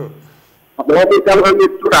sebo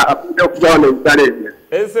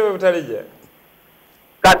sebo butalija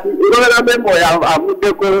kati irora membo ya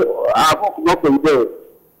avuddeko abokuba ku mbeera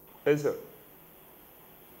eso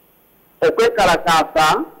okwekalakaasa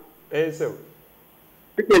eso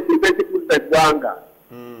kiki ekintu ekikuza eggwanga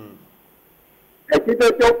ekintu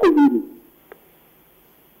ekyokubiri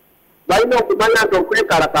balina okumanya nti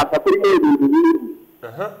okwekalakaasa kulimu ebintu bingi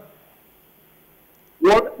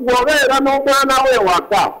bw'obeera n'omwana we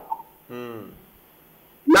waka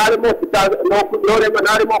n'alimu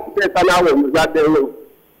okuteesa naawe omuzadde we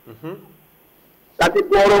kati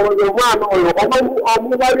gwolowooza omwana oyo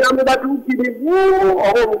omubaliramu batuukirivu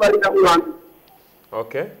oba omubaliramu wantu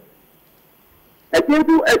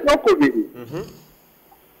ekintu ekyokubiri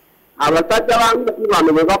abasajja bangi bano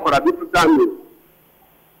bwe bakola bitutamye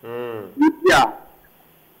bitya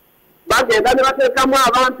bagenda ne bateekamu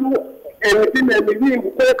abantu emitima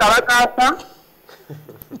emibingu kwekalakaasa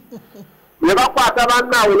ne bakwata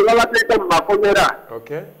bannaabwe ne babateeka mu makomera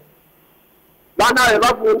banaawe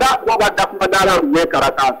bavunda bo badda ku madaala mu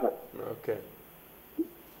beekalakaasa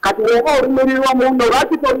kati oba olumirirwa muno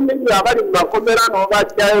lwaki tolumirira abali mu makomera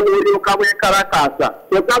n'obajjayo n'olyoka bwekalakaasa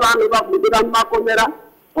kyokka bantu bavundira mu makomera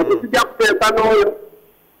otutujja kuteesa n'oyo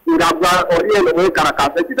nga oli eno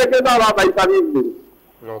bwekalakaasa ekitegeeza aba bayita b'eggulu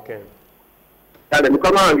kale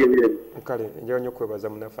mukama wange biremu kale njala nnyo okwebaza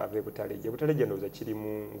munaffe ava ebutaleje ebutaleje ndowooza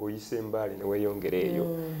kirimu ng'oyisa embaale ne weeyongera eyo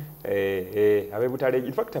ab'ebutaleje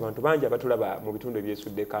infact abantu bangi abatulaba mu bitundu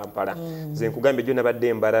ebyesudde Kampala nze nkugambye gyo nabadde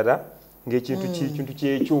embalala ng'ekintu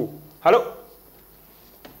kyekyo halo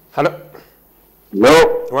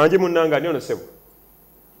wangi munnanga ani ono sebo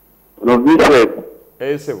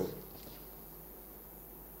sebo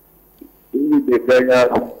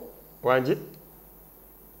wangi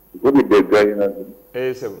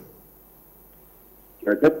sebo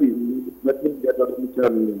batenjaga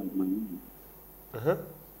okukyalo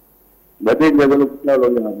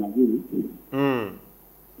yamagulu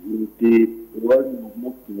nti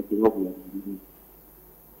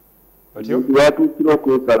batuukira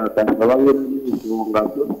okwekalakaasa bagenda n'ensonga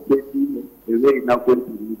eba erina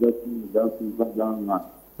kwetiriza kizaganga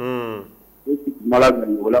ekikumalaga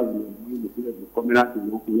yolabu ekomera nti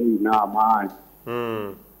nokuba erina amaanyi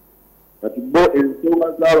kati bo ensonga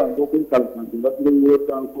z'abantu okwekalakaasa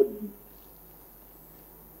batuleyeekankodi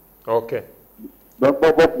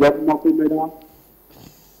bakuba ku makomera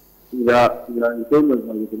nga ensonga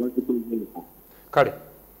zaabwe tebazikulizeeko kale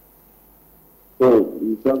so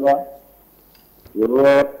nsaba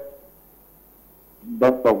olwa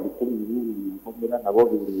bafa bukumi mu makomera nabo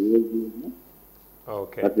beereyeezeemu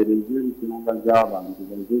Okay. kati ensonga z'abantu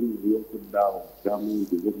baziri byokuddawo okugamu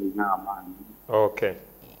nti zirina amaanyi. Okay.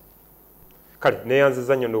 Kale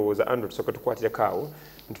neyanziza nnyo ndowooza Andrew tusooke tukwatireko awo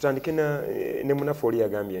tutandike ne munafu oli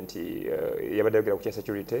yagambye nti yabadde ayogera ku kya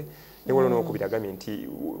security ne waliwo n'okubiri agambye nti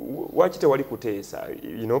waki tewali kuteesa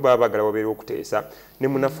baba baagala wabeera okuteesa ne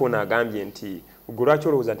munafu ono agambye nti gwe lwaki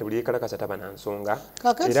olowooza nti buli yeekalakasa taba na nsonga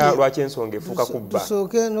era lwaki ensonga efuuka kubba.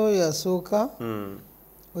 Tusooke n'oyo asooka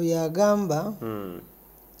oyo agamba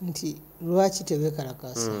nti lwaki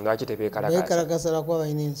tebeekalakasa beekalakasa lwakuba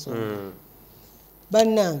balina ensonga.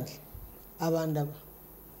 Bannange abandaba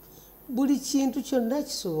buli kintu kyonna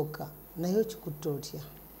kisoboka naye okikutte otya.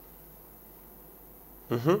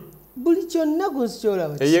 Buli kyonna gunsi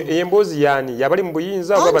kyolaba emboozi yaani yabali mu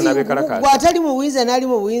buyinza oba banabeekalakasa gw'atali mu buyinza n'ali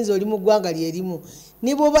mu buyinza oli mu ggwanga lyerimu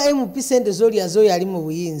ne bw'oba MP sente z'olyazo oyo ali mu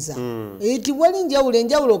buyinza eyitibwa linjawulo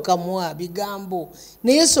enjawulo kamwa bigambo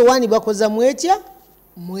naye sowaani bakoza mwetya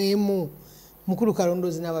mwemu mukulu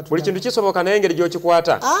kalondoozi n'abatula buli kintu kisoboka naye engeri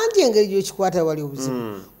gy'okikwata anti engeri gy'okikwata wali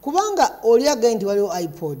obuzibu kubanga oli agaye nti waliwo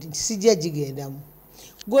iPod nti sijja gigendamu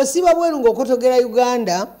gw'osiba bweru ng'okotogera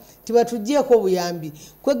Uganda tibatuggyeko obuyambi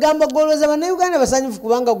kwegamba golooza bannayuganda basanyufu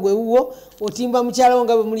kubanga gwewuwo otimba mukyala wo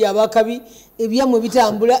nga bwe muli abakabi ebyammwe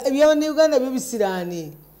bitambula ebyabannayuganda byo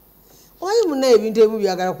bisiraane. Omanyi munnaye ebintu ebimu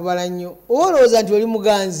byagala kubala nnyo oba olowooza nti oli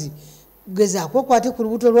muganzi gezaako okwate ku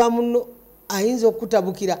lubuto lwa munno ayinza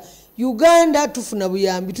okutabukira. Uganda tufuna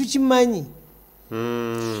buyambi tukimanyi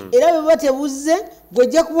era bwe batebuzze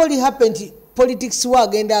gwojja kuba oli happy nti politics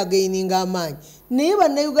waagenda againinga amaanyi naye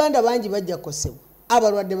bannayuganda bangi bajja kukosebwa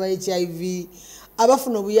abalwadde ba HIV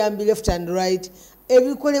abafuna obuyambi left and right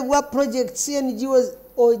ebikolebwa projects NGOs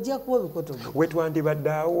ojja kuba bikotogo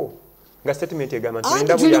wetwandibaddeawo nga statement egamba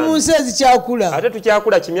nti tuli mu nsi ezikyakula ate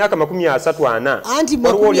tukyakula kimyaka 34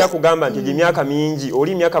 waliwo oli akugamba nti emyaka mingi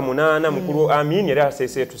oli emyaka 8 mukulu Amin yali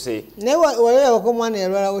aseeseetuse naye walabako omwana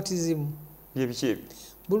yalwala autism byebiki ebyo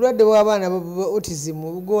bulwadde bw'abaana autism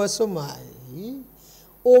obugwe wasoma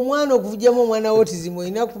omwana okuvugyamu omwana autism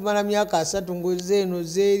olina kumala myaka 3 ngozeeno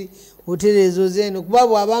zeeri otereezo zeeno kuba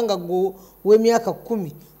bw'abanga w'emyaka 10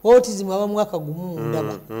 autism aba mwaka gumu mu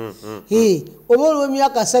ndaba oba oliwo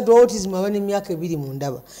emyaka 3 autism aba n'emyaka 2 mu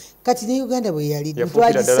ndaba kati ne Uganda bwe yali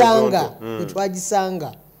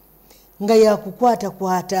twagisanga nga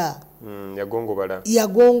yakukwatakwata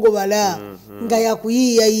yagongobala nga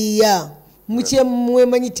yakuyiiyayiiya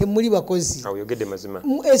mwemanyi temuli bakozi ayogedde mazima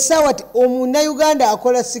essaawa omunnayuganda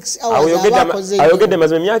akola 6 hours ayogedde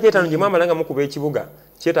mazima emyaka 5 gye mwamalanga mukuba ekibuga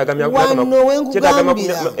kyetaaga emyaka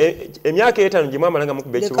 5 gye mwamalanga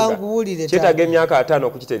mukuba ekibuga kyetaaga emyaka 5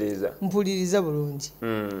 okukitereeza. Mpuliriza bulungi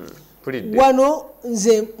wano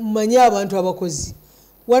nze mmanyi abantu abakozi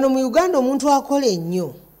wano mu Uganda omuntu akola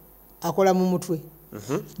ennyo akola mu mutwe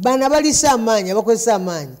bana balisa amaanyi abakozesa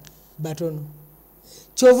amaanyi batono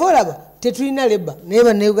kyova olaba tetulina leba naye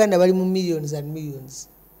bannayuganda bali mu millions and millions.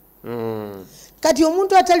 Kati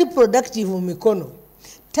omuntu atali productive mu mikono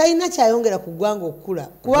talina kyayongera ku ggwanga okukula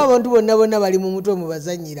kuba abantu bonna bonna bali mu mutwe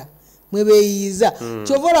mubazanyira mwebeeyiiza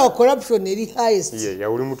kyova olaba corruption eri highest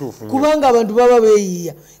kubanga abantu baba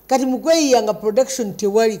beeyiiya kati mu kweyiiya nga production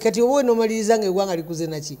tewali kati oba enomaliriza nga eggwanga likuze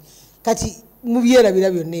naki kati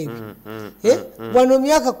mubyerabira byonna ebyo wano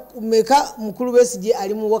myaka meka mukulu Besigye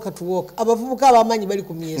ali mu wakati woka abavubuka abamanyi bali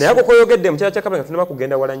ku myeso naye akokoyogedde mukyala kya Kabaka tunaba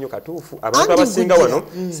kugenda wala nnyo katuufu abantu abasinga wano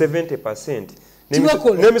 70%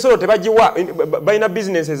 n'emisolo tebagiwa balina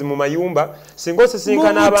businesses mu mayumba singa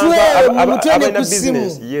osisinkana abantu abalina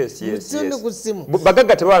business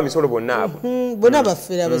bagagga tebawa misolo bonna abo bonna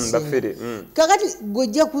baffere abasinga kakati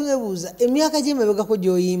gojja kunebuuza emyaka gy'emabegako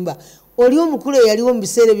gy'oyimba oli omukulu eyaliwo mu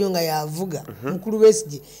biseera ebyo nga yavuga mukulu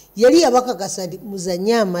Besigye yali yabakakasa nti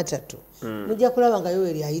muzanye amatatu mujja kulaba nga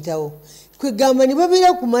Yoweri ayitawo kwegamba ne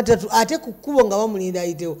babeera ku matatu ate ku kkubo nga bamulinda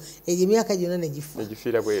ayitewo egyo emyaka gyonna ne gifa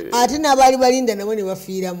ate n'abaali balinda nabo ne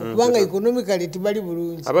bafiiramu kubanga economically tibali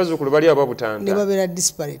bulungi abazzukulu bali abo butanda ne babeera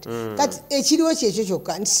disparate kati ekiriwo kyekyo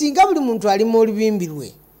kyokka nti singa buli muntu ali mu olubimbi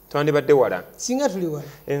lwe twandibadde wala singa tuli wala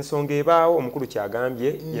ensonga ebaawo omukulu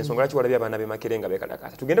kyagambye yensonga laki walabye abaana b'Emakerere nga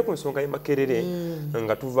beekalakasa tugende ku nsonga y'Emakerere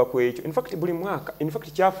nga tuva ku ekyo buli mwaka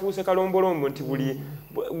kyafuuse kalombolombo nti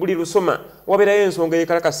buli lusoma wabeerayo ensonga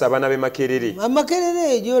y'ekalakasa abaana b'Emakerere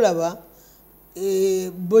Amakerere egyolaba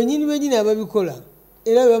bonyini benyini ababikola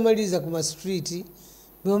era bebamaliriza ku masitreeti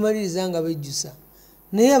bebamaliriza nga bejjusa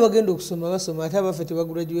naye abagenda okusoma basoma ate abaffe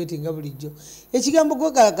tebagraduate nga bulijjo ekigambo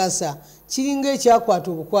kwekalakasa kiringa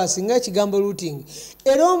ekyakwata obukwasi nga ekigambo looting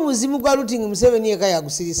era omuzimu gwa looting Museveni eka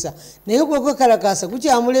yagusirisa naye kwekalakasa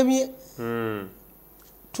kukyamulemye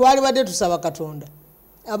twali badde tusaba Katonda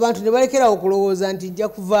abantu ne balekerawo okulowooza nti nja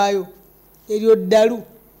kuvaayo eryo ddalu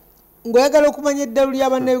ng'oyagala okumanya eddalu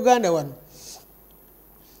ly'abannayuganda wano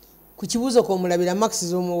ku kibuuzo kw'omulabira Max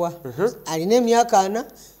z'omuwa alina emyaka 4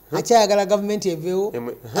 akyayagala gavumenti eveewo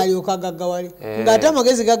alyoka agaggawale ng'ate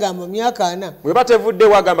amagezi gagamba myaka 4 bwe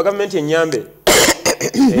batevuddewo agamba gavumenti ennyambe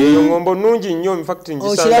eyo ngombo nnungi nnyo infact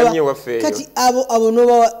ngisanga nnyo waffe kati abo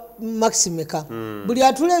n'oba Max meka buli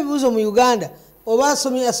atula ebibuuzo mu Uganda oba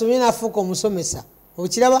asomye n'afuuka omusomesa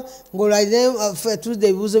okiraba ng'olwalina atudde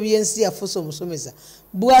ebibuuzo by'ensi afuuse omusomesa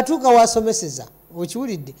bw'atuuka wasomeseza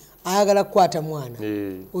okiwulidde ayagala kukwata mwana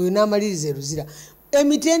oyo n'amaliriza eruzira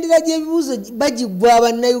emitendera gy'ebibuuzo bagigwa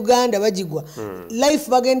abannayuganda bagigwa life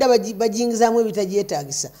bagenda bagingizaamu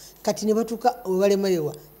ebitagyetaagisa kati ne batuuka we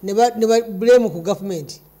balemererwa ne blame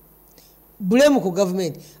ku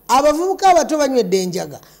gavumenti abavubuka abato banywedde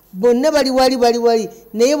enjaga bonna bali wali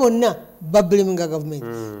naye bonna bablaminga gavumenti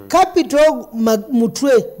capital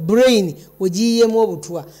mutwe brain ogiyiyemu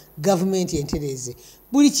obutwa gavumenti entereze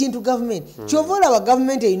buli kintu gavumenti kyova olaba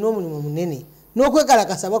gavumenti erina omulimu munene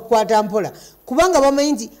n'okwekalakasa bakukwata mpola kubanga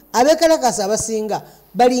bamanyi nti abekalakasa abasinga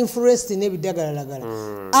bali influenced n'ebidagalalagala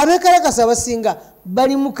abekalakasa abasinga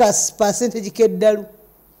bali mu ka percentage k'eddalu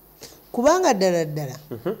kubanga ddala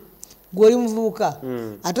gwoli muvubuka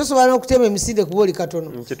ate osobola n'okutema emisinde kuba oli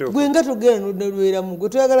katono gwe nga togenda nolweramu gwe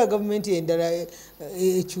toyagala gavumenti endala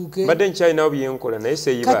ekyuke badde nkyalinawo byenkola naye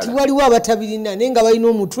seeyibala kati waliwo abatabirina naye nga balina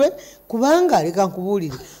omutwe kubanga leka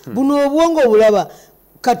nkubuulire buno obwongo bulaba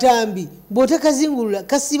katambi bw'otekazingulula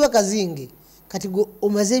kasiba kazinge kati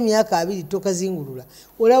omaze emyaka 2 tokazingulula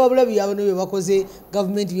olaba bulabi abano bye bakoze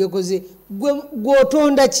gavumenti byekoze gwe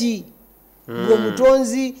otonda ki gwe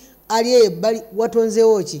mutonzi ali ebbali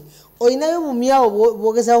watonzeewo ki olinayo bumyawo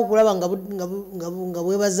bwogezaawo okulaba nga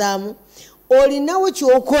bwebazaamu olinawo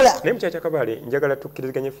kyokola naye mukyakya Kabale njagala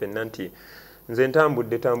tukkiriziganye ffenna nti nze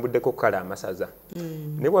tambuddeko kala amasaza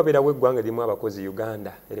naye bwabeerawo eggwanga erimu abakozi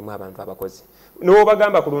Uganda erimu abantu abakozi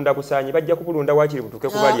n'obagamba kulunda busaanyi bajja kubulunda waakiri butuuke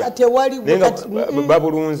kubalya naye nga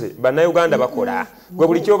babulunze bannayuganda bakola gwe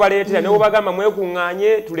buli kyobaleetera naye obagamba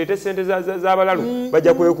mwekuŋŋaanye tuleete ssente z'abalalu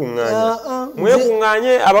bajja kwekuŋŋaanya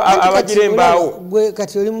mwekuŋŋaanye abagira embaawo gwe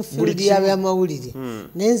kati oli mu fiidi y'abyamawulire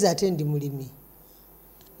naye nze ate ndi mulimi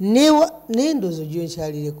n'endoozo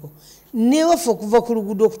gyonkyalireko newaffe okuva ku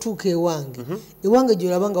luguudo okutuuka ewange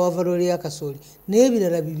gyolaba nga wava loole y'akasooli naye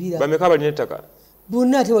ebirala bibira bameka balina ettaka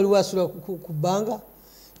bonna ate waliwo asula ku bbanga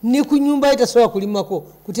ne ku nnyumba ye tasobola kulimako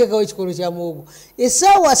kuteekawo ekikolo kya muwogo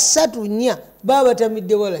essaawa 3-4 baba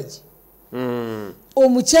batamidde walagi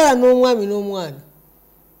omukyala n'omwami n'omwana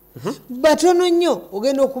batono nnyo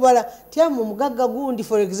ogenda okubala tyama omugagga gundi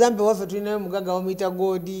for example waffe tulinayo omugagga bamuyita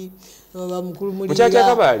goodi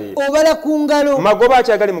obala ku ngalo magoba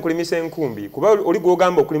akyagali mu kulimisa enkumbi kuba oli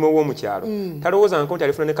gwogamba okulima ow'omukyalo talowooza nko nti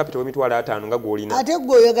alifuna ne capital w'emitwalo 5 nga gwolina ate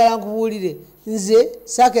gwe oyagala nkubuulire nze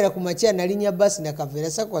saakera ku makya nalinya basi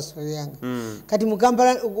nakaveera sakwasolo yange kati mu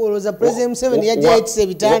Kampala olowooza president Museveni yajja yetisa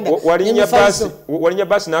ebitanda walinya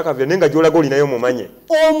basi n'akaveera naye nga gy'olaga olinayo mumanye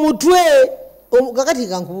omutwe kakati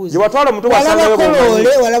kankubuuza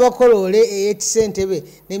walaba kolole eyetisa entebe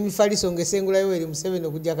n'emifaliso ng'esengulayo eri Museveni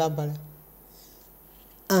okujja Kampala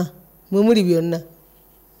mwe muli byonna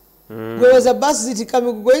gwewoza basi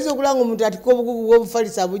zitikame goyinza okulanga omuntu atika obugugu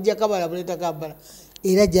bw'obufalisa abujja Kabala buleeta Kampala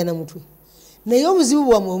era ajja na mutwe naye obuzibu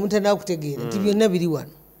bwammwe omutanaba kutegeera nti byonna biri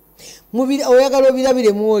wano oyagala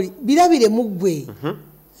obirabire muoli birabire mu ggwe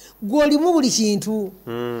gw'olimu buli kintu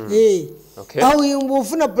awo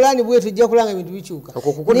bw'ofuna pulaani bwetu ojja kulanga ebintu bikyuka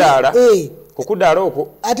okukudaala okwo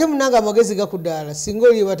ate munanga amagezi gakudaala singa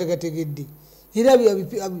oli batagategedde era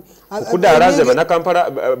okudaala ze bannakampala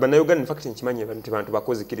bannayuganda infact nkimanyi nti bantu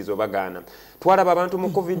bakozikiriza obagaana twalaba abantu mu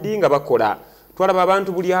covid nga bakola twalaba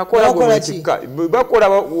abantu buli akola gwekikka bakola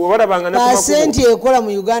walabanga pasenti ekola mu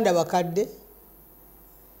Uganda bakadde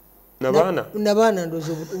nabaana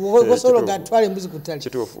ndozogosobola gatwala embuzi ku ttale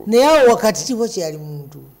naye awo wakati tiwo kyali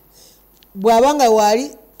muntu bw'abanga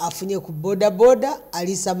waali afunye ku bodaboda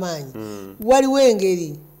aliisa maanyi waliwo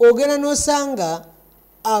engeri ogenda n'osanga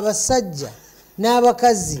abasajja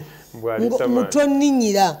n'abakazi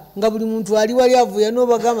mutonninyira nga buli muntu ali wali avuya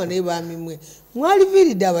n'obagamba naye bamimwe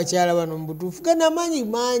mwaliviiridde abakyala bano mu butuufu gana amaanyi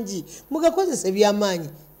mangi mugakozesa ebyamaanyi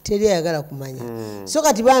teri ayagala kumanya so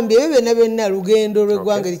kati bambi ebyo byonna lugendo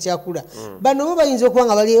lw'eggwanga erikyakula bano bo bayinza okuba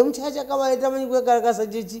nga bali omukyakya Kabale tamanyi kwekalakasa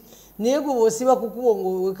gyeki naye gwe bw'osiba kukuwo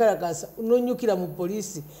ng'owekalakasa n'onyukira mu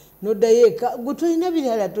poliisi n'oddayo eka gwe tolina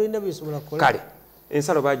birala tolina byosobola kukola kale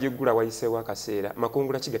ensalo bagiggula wayiseewo akaseera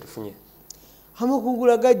makungula ki getufunye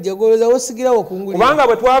amakungula gajja golooza wosigirawo okungulira kubanga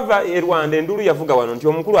bwe twava e Rwanda endulu yavuga wano nti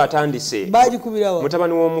omukulu atandise bagikubirawo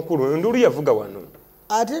mutabani w'omukulu endulu yavuga wano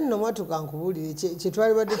ate nno mwatuka nkubulire kye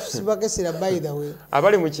twali badde tusimbako essira by the way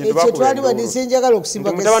abali mu kintu ekyo twali badde kyenjagala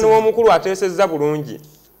okusimbako essira mutabani w'omukulu ateesezza bulungi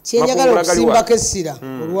kyenjagala okusimbako essira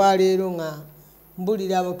olwaleero nga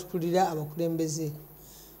mbulira abatukulira abakulembeze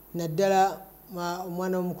naddala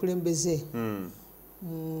omwana w'omukulembeze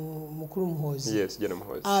mukulu Muhoozi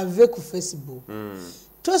ave ku Facebook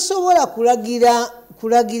tosobola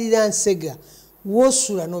kulagirira Nsega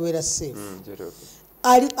wosula nobeera safe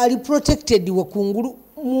ali protected wakungulu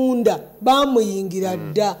munda bamuyingira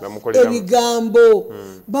dda ebigambo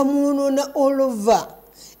bamunoona all over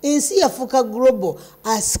ensi yafuuka global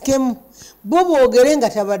askem bo boogere nga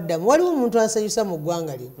tabaddamu waliwo omuntu ansanyusa mu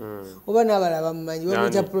ggwanga lino oba n'abalala bamumanyi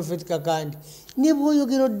bamuyita Prophet Kakandi ne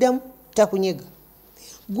bw'oyogera oddamu takunyega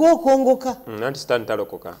gwokongoka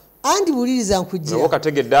anti buliriza nkujira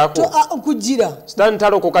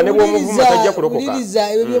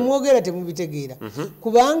buliriza ebyo byemwogera temubitegeera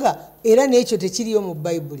kubanga era n'ekyo tekiriyo mu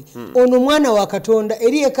bayibuli ono mwana wa Katonda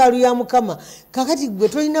eri yeekaalu ya Mukama kakati gwe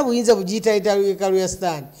tolina buyinza bugiyita yeekaalu ya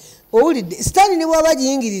Sitaani owulidde Sitaani ne bw'aba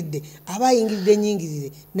giyingiridde aba ayingiridde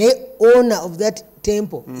nyingirire naye owner of that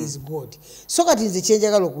temple is God so kati nze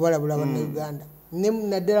kyenjagala okubalabula bannayuganda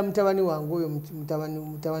naddala mutabani wange oyo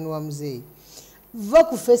mutabani wa muzeeyi va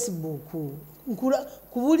ku Facebook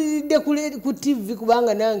kubuliridde ku TV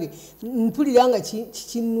kubanga nange mpulira nga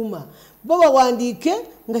kinnuma bo bawandiike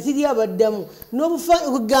nga tiri abaddamu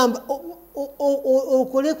n'obugamba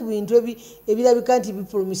okole ku bintu ebirabika nti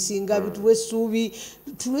bipromisinga bituwe essuubi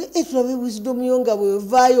tulabe wisdom yo nga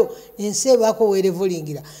bwevaayo ensi ebaako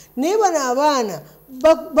weerevolingira naye bano abaana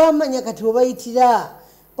bamanya kati webayitira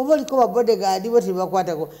oba oliko babodegaadi bo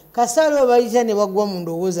tebakwatako kasale obayita ne bagwa mu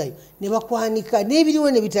ndowoozayo ne bakwanika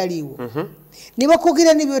n'ebiriwo ne bitaliiwo ne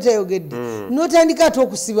bakogera n'ebyotayogedde n'otandika ate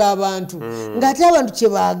okusiba abantu ng'ate abantu kye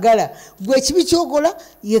baagala gwe ekibi kyokola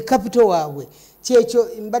ye kapito waabwe kyekyo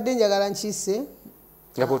mbadde njagala nkiise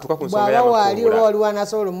bw'aba waali oba waliwo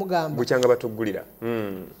anasobola omugamba bukyanga batuggulira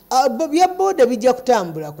bya booda bijja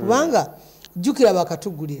kutambula kubanga jjukira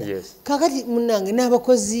bakatugulira kakati munnange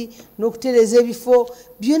n'abakozi n'okutereeza ebifo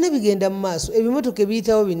byonna bigenda mu maaso ebimotoka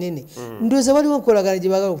ebiyitawo binene ndowooza waliwo enkolagana gye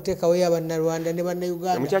baagala okuteekawo y'abannarwanda ne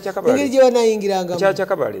bannayuganda engeri gye banayingirangamu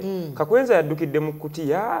Mukyakakabale Kakwenza yaddukidde mu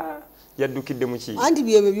kutiya yaddukidde mu ki anti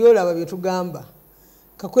byebyo byolaba bye tugamba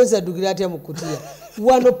Kakwenza addukira atya mu kutiya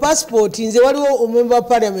wano passport nze waliwo omumemba wa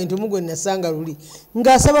parliament omugwe nasanga luli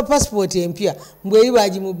ng'asaba passport empya mbweri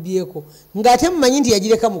baagimubbyeko ng'ate mumanyi nti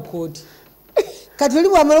yagireka mu kooti kati oli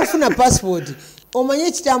bw'amala okufuna passport omanye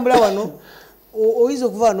ekitambula wano oyinza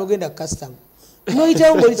okuva wano ogenda custom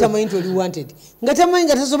noyitawo ng'oli tamanyi nti oli wanted nga tamanyi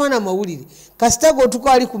nga tasoma n'amawulire kasita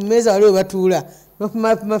g'otuka ali ku mmeeza wali we batuula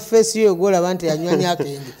mafeesi yo golaba nti anywanya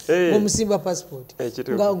akenge ng'omusimba passport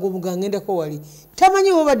ng'agendako wali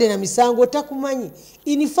tamanyi obadde na misango takumanyi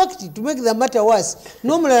in fact to make the matter worse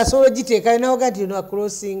n'omulala asobola ogiteeka nawaga nti no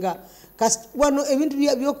acrossinga wano ebintu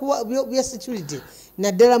bya security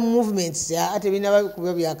naddala movements ate binaba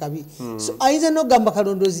kuba byakabi so ayinza n'ogamba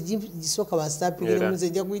kalondoozi gisooka bastaapingire munze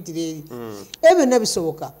ejja kuyitira eri ebyo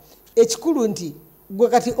nabisoboka ekikulu nti gwe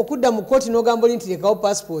kati okudda mu kooti n'ogamba oli nti lekawo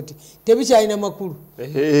passport tebikyalina makulu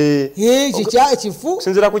ekyo ekifu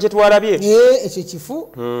kusinziira ku kye twalabye ekyo kifu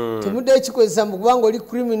temudde ekikozesa mu kubanga oli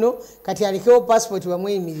criminal kati alekewo passport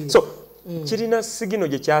bamweyimirire so kirina sigino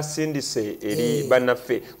gye kyasindise eri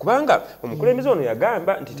bannaffe kubanga omukulembeze ono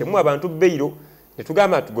yagamba nti temu abantu bbeiro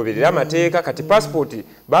netugamba tugoberera amateeka kati passport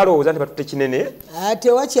balowooza nti batutte kinene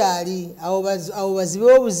tewakyali awo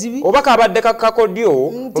bazibewo obuzibi oba kabadde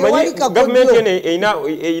kakodyo omanyi gavumenti eno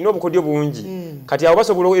eyina obukodyo bungi kati abo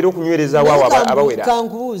basobola era okunywerezaawo abawera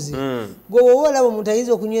kankubuuzi gwe woba olaba omuntu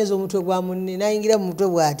ayinza okunyweza omutwe gwa munne n'ayingira mu mutwe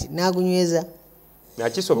bw'ati n'agunyweza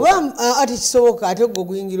ate kisoboka ate gwe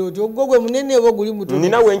oguyingira oti ogwo gwe munene oba oguli muto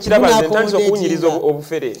ninawe nkiraba ntandisa okuwunyiriza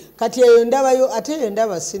obufere kati eyo ndabayo ate eyo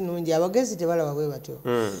ndaba si nnungi abagezi tebalaba bwe batyo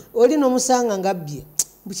oli n'omusanga ngabbye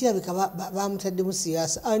bukirabika bamutaddemu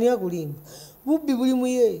siyaasa ani agulimba bubbi buli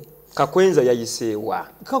muye Kakwenza yayiseewa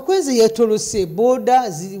Kakwenza yatolose boda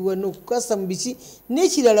ziri wano kukasa mu biki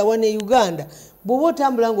n'ekirala wano e Uganda bw'oba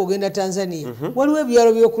otambula ng'ogenda Tanzania waliwo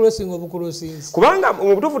ebyalo by'okulosinga obukulosinzi kubanga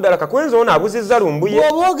mu butuufu ddala Kakwenza ono abuzizza Lumbuye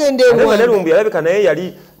bw'oba ogenda ate Lumbuye alabika naye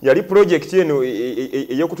yali project eno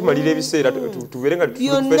ey'okutumalira ebiseera tubeere nga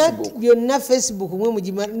tutuuka Facebook byonna Facebook mwe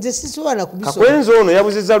mugima nze sisobola kubisobola Kakwenza ono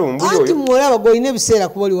yabuzizza Lumbuye oyo anti mwolaba gw'olina ebiseera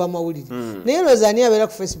kuba oli w'amawulire naye looza ani abeera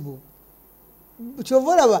ku Facebook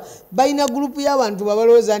kyova olaba balina gurupu y'abantu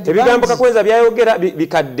babalowooza nti ebigambo Kakwenza byayogera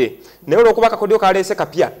bikadde naye olw'okuba akakodyo kaleese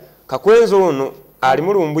kapya Kakwenza ono ali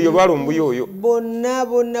mu Lumbuye olwa Lumbuye oyo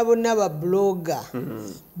bonna babloga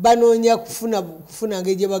banoonya kufuna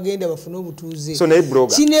ngeri gye bagenda bafune obutuuze so naye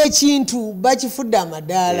blogger kino ekintu bakifudde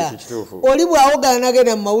amadaala oli bw'awogala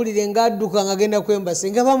n'agenda mu mawulire ng'adduka ng'agenda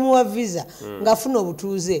kwembase nga bamuwa visa ng'afuna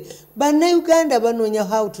obutuuze bannayuganda banoonya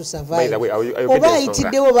how to survive oba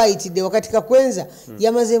ayitiddewo oba ayitidde wakati kakwenza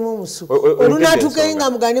yamazeemu omusu olunaatukeyo nga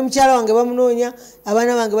mugande mukyala wange bamunoonya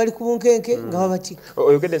abaana bange bali ku bunkenke nga babatika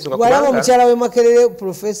walaba omukyala we Makerere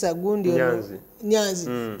profesa gundi Nyanzi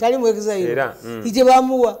tali mwekeza yiro ite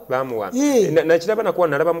bamuwa nakiraba nakuwa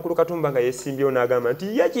nalaba mukulu Katumba nga yesimbyewo n'agamba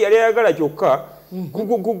nti yaki yali ayagala kyokka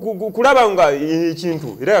kulaba nga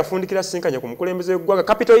ekintu era yafundikira sinkanya ku mukulembeze gw'eggwanga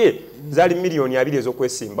kapito ye zaali miliyoni 2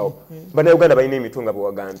 ez'okwesimbawo bannayuganda balina emitunga bwe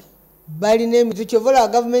wagambye balina emitu kyovola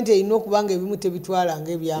gavumenti erina okubanga ebimu tebitwala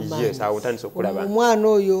ng'ebyamaanyi omwana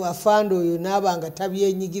oyo afanda oyo n'abanga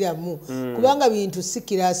tabyenyigiramu kubanga bintu si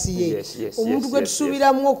kirasi ye omuntu gwe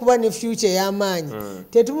tusuubiramu okuba ne future y'amaanyi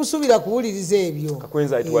tetumusuubira kuwuliriza ebyo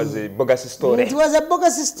it was a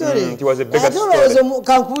bogus story ate olowooza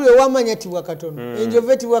kankubulire owamanya tibwa katono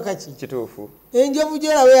enjovu etibwa kaki kituufu enjovu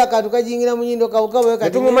gyolabe akantu kajingira mu nnyindo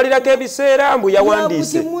netumumalirako ebiseera mbu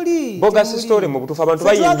yawandiise bogus story mu butuufu abantu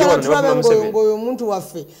bayingira ngoyo omuntu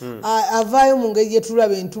waffe avaayo mu ngeri gye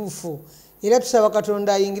tulaba entuufu era tusaba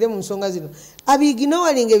Katonda ayingire mu nsonga zino abigina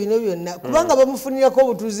walinga bino byonna kubanga bamufunirako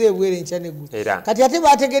obutuuze ebwere enkya neggulu kati ate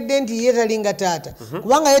bategedde nti ye talinga taata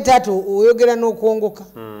kubanga ye taata oyogera n'okwongoka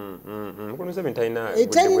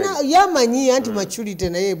talina yamanyi anti maturity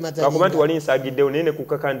naye akuba nti wali nsaagiddewo naye ne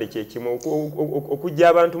kukakande kyekimu okujja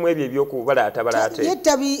abantu mu ebyo ebyokubalaatabalate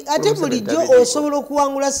ate bulijjo osobola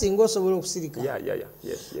okuwangula singa osobola okusirika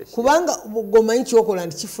kubanga gomanyi kyokola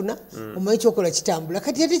nti kifuna omanyi kyokola kitambula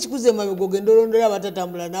kati ate kikuze emabega ogenda olondera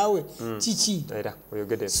abatatambula naawe kiki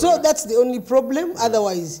so that's the only problem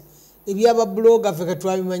otherwise ebyaba blogger ffe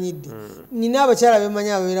katwabimanyidde nina abakyala bemanyi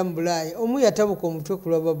ababeera mu Bulaaya omu yatabuka omutwe ku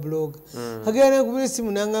lwaba blogger agenda nekubira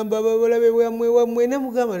essimu n'angamba ababalabe wamwe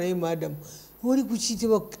namugamba naye madamu oli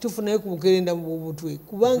kukitibwa tufunayo ku bukerenda mu butwe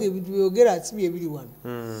kubanga ebintu byogera si bye biri wano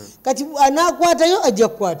kati anaakwatayo ajja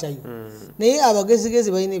kukwatayo naye abagezigezi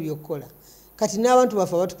balina ebyokukola kati n'abantu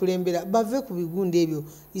baffe abatukulembera bave ku bigundi ebyo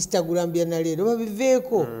Instagram bya naleero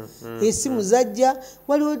babiveeko esimu zajja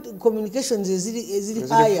waliwo communications eziri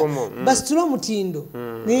haya basitula omutindo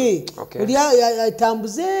oli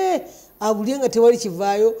atambuze abulye nga tewali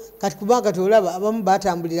kivaayo kati kubanga tolaba abamu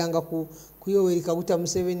batambuliranga ku Yoweri Kaguta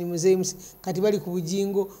Museveni muzeemusi kati bali ku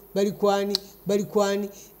bujingo bali kwani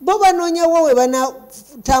bo banoonya wowe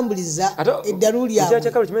banatambuliza eddalu lyabwe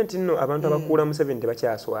ekyakakalo kimanyi nti nno abantu abakuula Museveni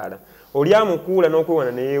tebakyaswala oli amukuula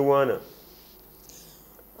n'okwewana neyewaana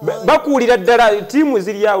bakuulira ddala tiimu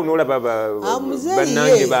ziri awo n'olaba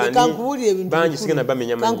bannange bangi sigenda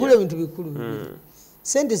bamenya kankula ebintu bikulu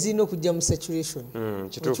sente zirina okujja mu saturation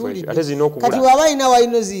ate zirina okubula kati waba alina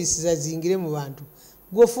walino ziyisiza zingire mu bantu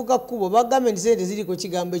gwofuuka kkubo bagambye nti sente ziriko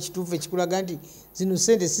kigambo ekituufu ekikulaga nti zino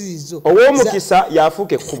sente sizizo ow'omukisa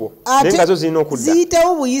yafuuka ekkubo naye nga zo zirina okudda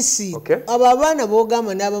ziyitawo buyisi abo abaana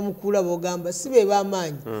boogamba n'abamukuula boogamba si be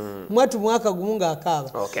b'amaanyi mwatu mwaka gumu ng'akaaba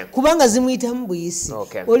kubanga zimuyitamu buyisi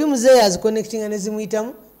oli muzeeyo aziconnectinga ne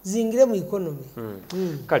zimuyitamu zingire mu economy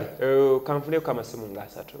kale kanfuneko amasimu nga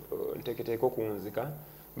 3 nteeketeeka okunzika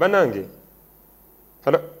bannange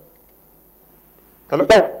halo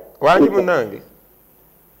wangi munnange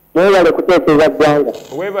webale kuteekeza ggwanga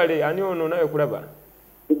webale ani ono nawe kulaba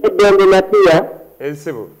ekiddembe matiya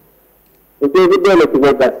esibo ekyekiddembe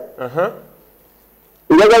kiboga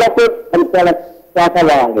njagala kwemusala taata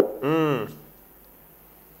wange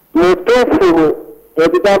mutuufu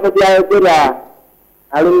ebigambo byayogera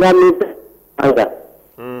alingamisa anga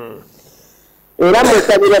era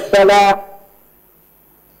musabira ddala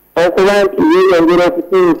okuba nti yeyongera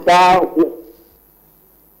okutuusa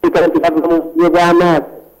nti bava mu bye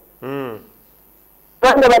bw'amaaso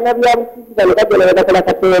kubanga bannabyabufuzi bano bajja ne badakola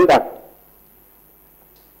katemba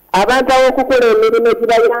abantu ab'okukola emirimu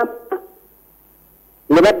egibayamba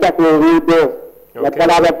ne badda ku nguudo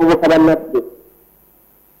naddala abavubuka bannaffe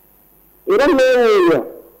era neeyo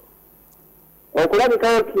okulabika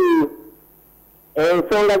nti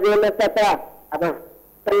ensonga z'emasaka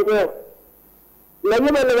abairo naye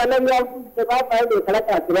bano bannabyabufuzi tebavaayo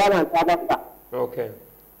bekalakaasi b'abantu abafa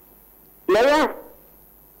naye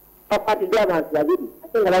bakwatidde abantu babiri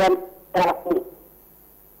ate nga babakulu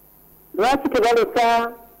lwaki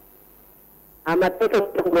tebaleka amateeka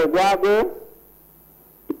okutukuba ogwago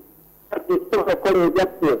okukola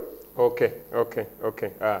ebyaffe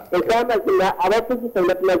ekyamazima abafuzi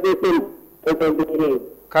nga tumazeeko embeera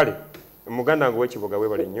kale muganda wange w'ekibuga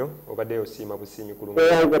webale nnyo obaddeyo osiima busiimi kulungi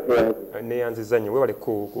neyanziza nnyo webale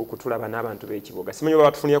kutulaba n'abantu b'ekibuga simanyi oba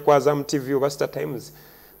batufunira ku Azam TV oba Star Times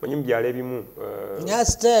manyi mu byalo ebimu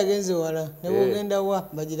nyasita yagenze wala ne bwogenda wa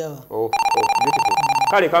bagiraba. Beautiful.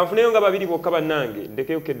 Kale kanfuneyo nga babiri bokka bannange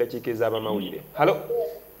ndekeyo keddakiika ez'abamawulire. Halo.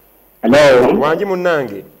 Wangi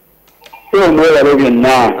munnange. Mwebale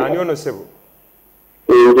byonna. Ani ono ssebo?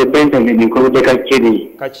 Nze Benjamin Nkolode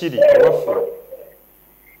Kakiri. Kakiri waffe.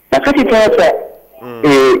 Nakati taata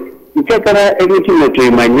nkyagala ebintu bino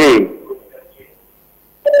twemanye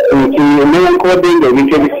nti newankubadde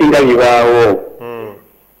ng'ebintu ebisinga bibaawo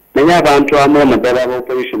naye abantu amu naddala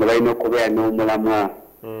ab'opposition balina okubeera n'omulamwa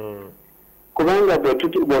kubanga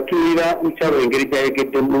bw'otuulira mukyalo engeri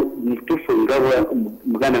gyayegeddemu mutufu nga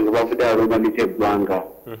muganda nga bavudde alumaniza eggwanga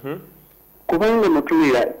kubanga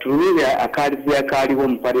mutuulira akaalizi akaaliwo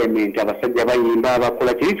mu parliament abasajja bayimba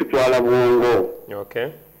abakola kiri tutwala bwongo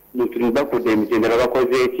bakudde emitendera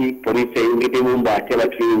bakoze eki poliisi eyingiddemu mbu ate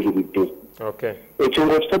batuyingiridde ekyo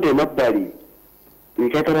ng'okitadde emabbali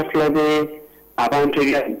nkyagala tulabe abantu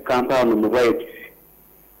eri kampala mu rights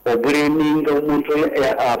obuleminga omuntu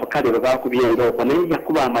abakale bebakubye endooko naye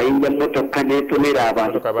yakuba amayinja motoka netonera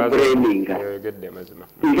abantu obuleminga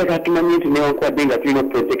njagala tumanye nti newankubadde nga tulina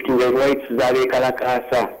oprotectinga rights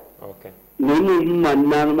z'abeekalakaasa naye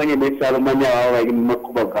mumanaalumanya nesaalumanya abo bali mu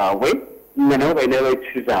makubo gaabwe nga nabo balina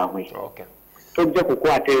rights zaabwe tojja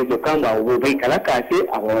kukwata ezo kanga beekalakaase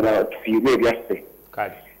abalala tufiirwe ebyaffe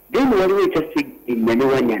then waliwo ekyasigina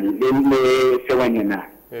nesewanyana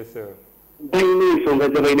balina ensonga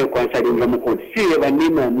zebalina okwansalinga mu kooti si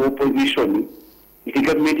banema mu opposition nti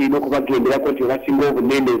gavumenti erina okubagenderako nti basinga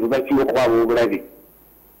obunendeevu basinga okubaaba obulabe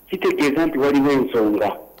kitegeeza nti waliwo ensonga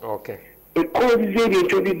ekoozi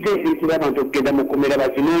z'ebintu ebidde ezitira abantu okugenda mu komera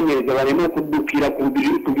bazinoonyereza baleme okuddukira ku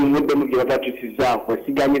bimuddemu gye babatusizzaako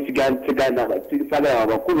sigala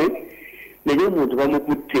abakube naye omuntu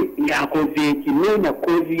bamukutte ng'akoze eki neena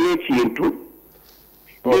koozi y'ekintu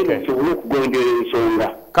nenasobole okugondera ensonga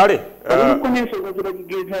kale aliko n'ensonga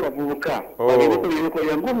zebagigeeza abavubuka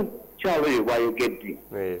babeekolerekolera ng'omukyalo oyo bwayogedde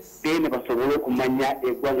then basobole okumanya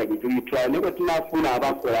eggwanga gye tulitwala naye bwe tunaafuna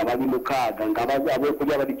abakola abali 6 nga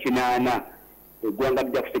abeekulya bali 8 eggwanga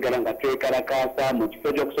lijja kusigala nga twekalakaasa mu kifo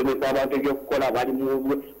ky'okusomesa abantu ebyokukola bali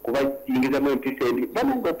kubayingizamu empisa endi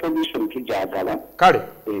bananga opposition tugyagala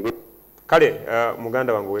kale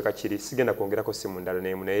muganda wange wekakiri sigenda kwongerako simu ndala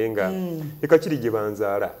n'emu naye nga ekakiri gye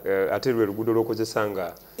banzaala ate lwe luguudo lw'okozesa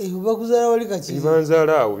nga bakuzaala wali kakiri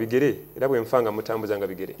banzaala awo bigere era bwe nfa nga mutambuza nga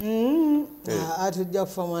bigere ate ojja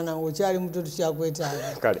kufa mwana nga okyali muto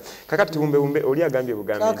tukyakwetaaga kale kakati bumbewumbe oli agambye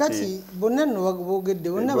bugambe kakati bonna nno boogedde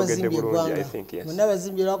bonna bazimbye eggwanga bonna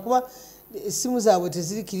bazimbye lwakuba esimu zaabwe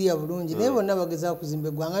tezirikirira bulungi naye bonna bagezaako kuzimba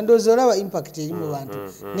eggwanga ndowooza olaba impact eri mu bantu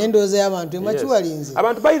n'endowooza y'abantu emakiwalinze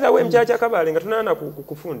abantu bayitawo emikyaca kabaale nga tunaana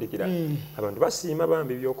kufundikira abantu basiima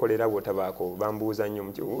bambi byokolera bwotabaako bambuuza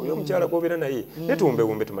nnyo oyo omukyala gwobeera naye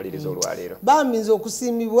netuwumbewumbe tumaliriza olwaleero bambi nze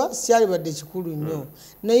okusiimibwa sikyalibadde kikulu nnyo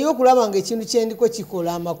naye okulaba nga ekintu kyendiko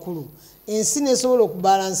kikola amakulu ensi nesobola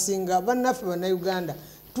okubalansinga bannaffe bannayuganda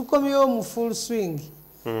tukomyewo mu full swing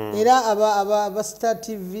era aba Star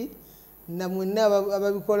TV na mwenna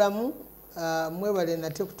ababikolamu mwebale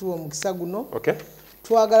nate kutuwa omukisa guno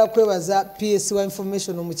twagala kwebaza PS wa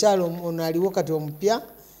information omukyalo ono aliwo kati omupya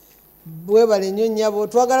bwebale nnyo nnyabo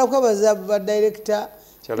twagala kwebaza ba director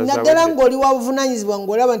naddala ng'oli wa buvunanyizibwa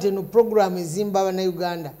ng'olaba nti eno program ezimba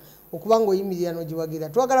abannayuganda okuba ng'oyimirira n'ogiwagira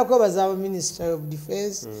twagala kwebaza aba Ministry of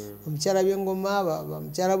Defence omukyala byengoma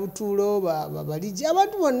bamukyala butuulo babaliji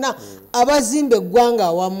abantu bonna abazimba eggwanga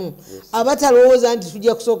awamu abatalowooza nti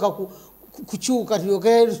tujja kusooka kukyuka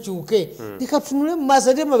tulyoke tukyuke leka tunule mu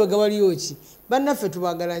maaso ate emabega waliyo ki bannaffe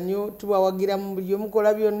tubagala nnyo tubawagira mu buli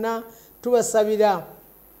omukola byonna tubasabira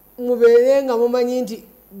mubeere nga mumanyi nti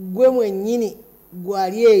gwe mwennyini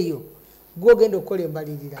gwali eyo gwogenda okukola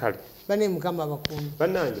embalirira bane mukama bakuumi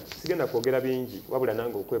bannange sigenda kwogera bingi wabula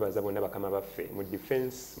nange okwebaza bonna bakama baffe mu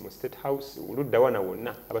defense mu state house oludda wana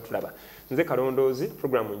wonna abatulaba nze kalondoozi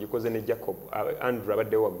programu ngikoze ne Jacob Andrew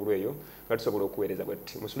abaddewo waggulu eyo nga tusobola okuweereza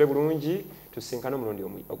bwetti musule bulungi tusinkane omulundi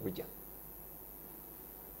ogujja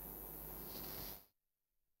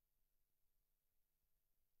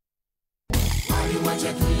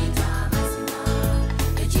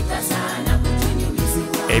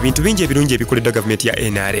ebintu bingi ebirungi ebikoledde gavumenti ya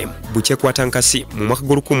NRM bukyekwata nkasi mu mwaka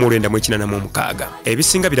g'1986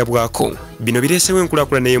 ebisinga birabwako bino bireesewo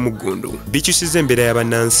enkulaakulana y'emuggundu bikyusizza embeera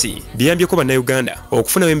y'abannansi biyambyeko bannayuganda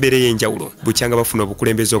okufunawo embeera ey'enjawulo bukyanga bafuna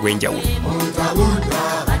obukulembeze obw'enjawulo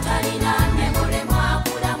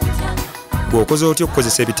bw'okoze otya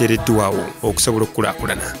okukozesa ebiteereddwawo okusobola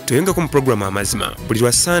okukulaakulana. Tuyongeko mu pulogulaamu amazima buli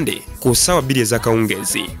lwa Sande ku ssaawa 2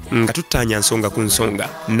 ez'akawungeezi nga tuttaanya nsonga ku nsonga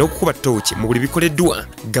n'okukuba ttooki mu buli bikoleddwa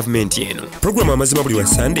gavumenti eno. Pulogulaamu amazima buli lwa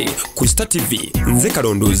Sande ku Star TV, nze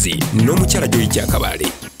Kalondoozi n'omukyala Joyi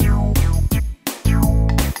Kyakabaale.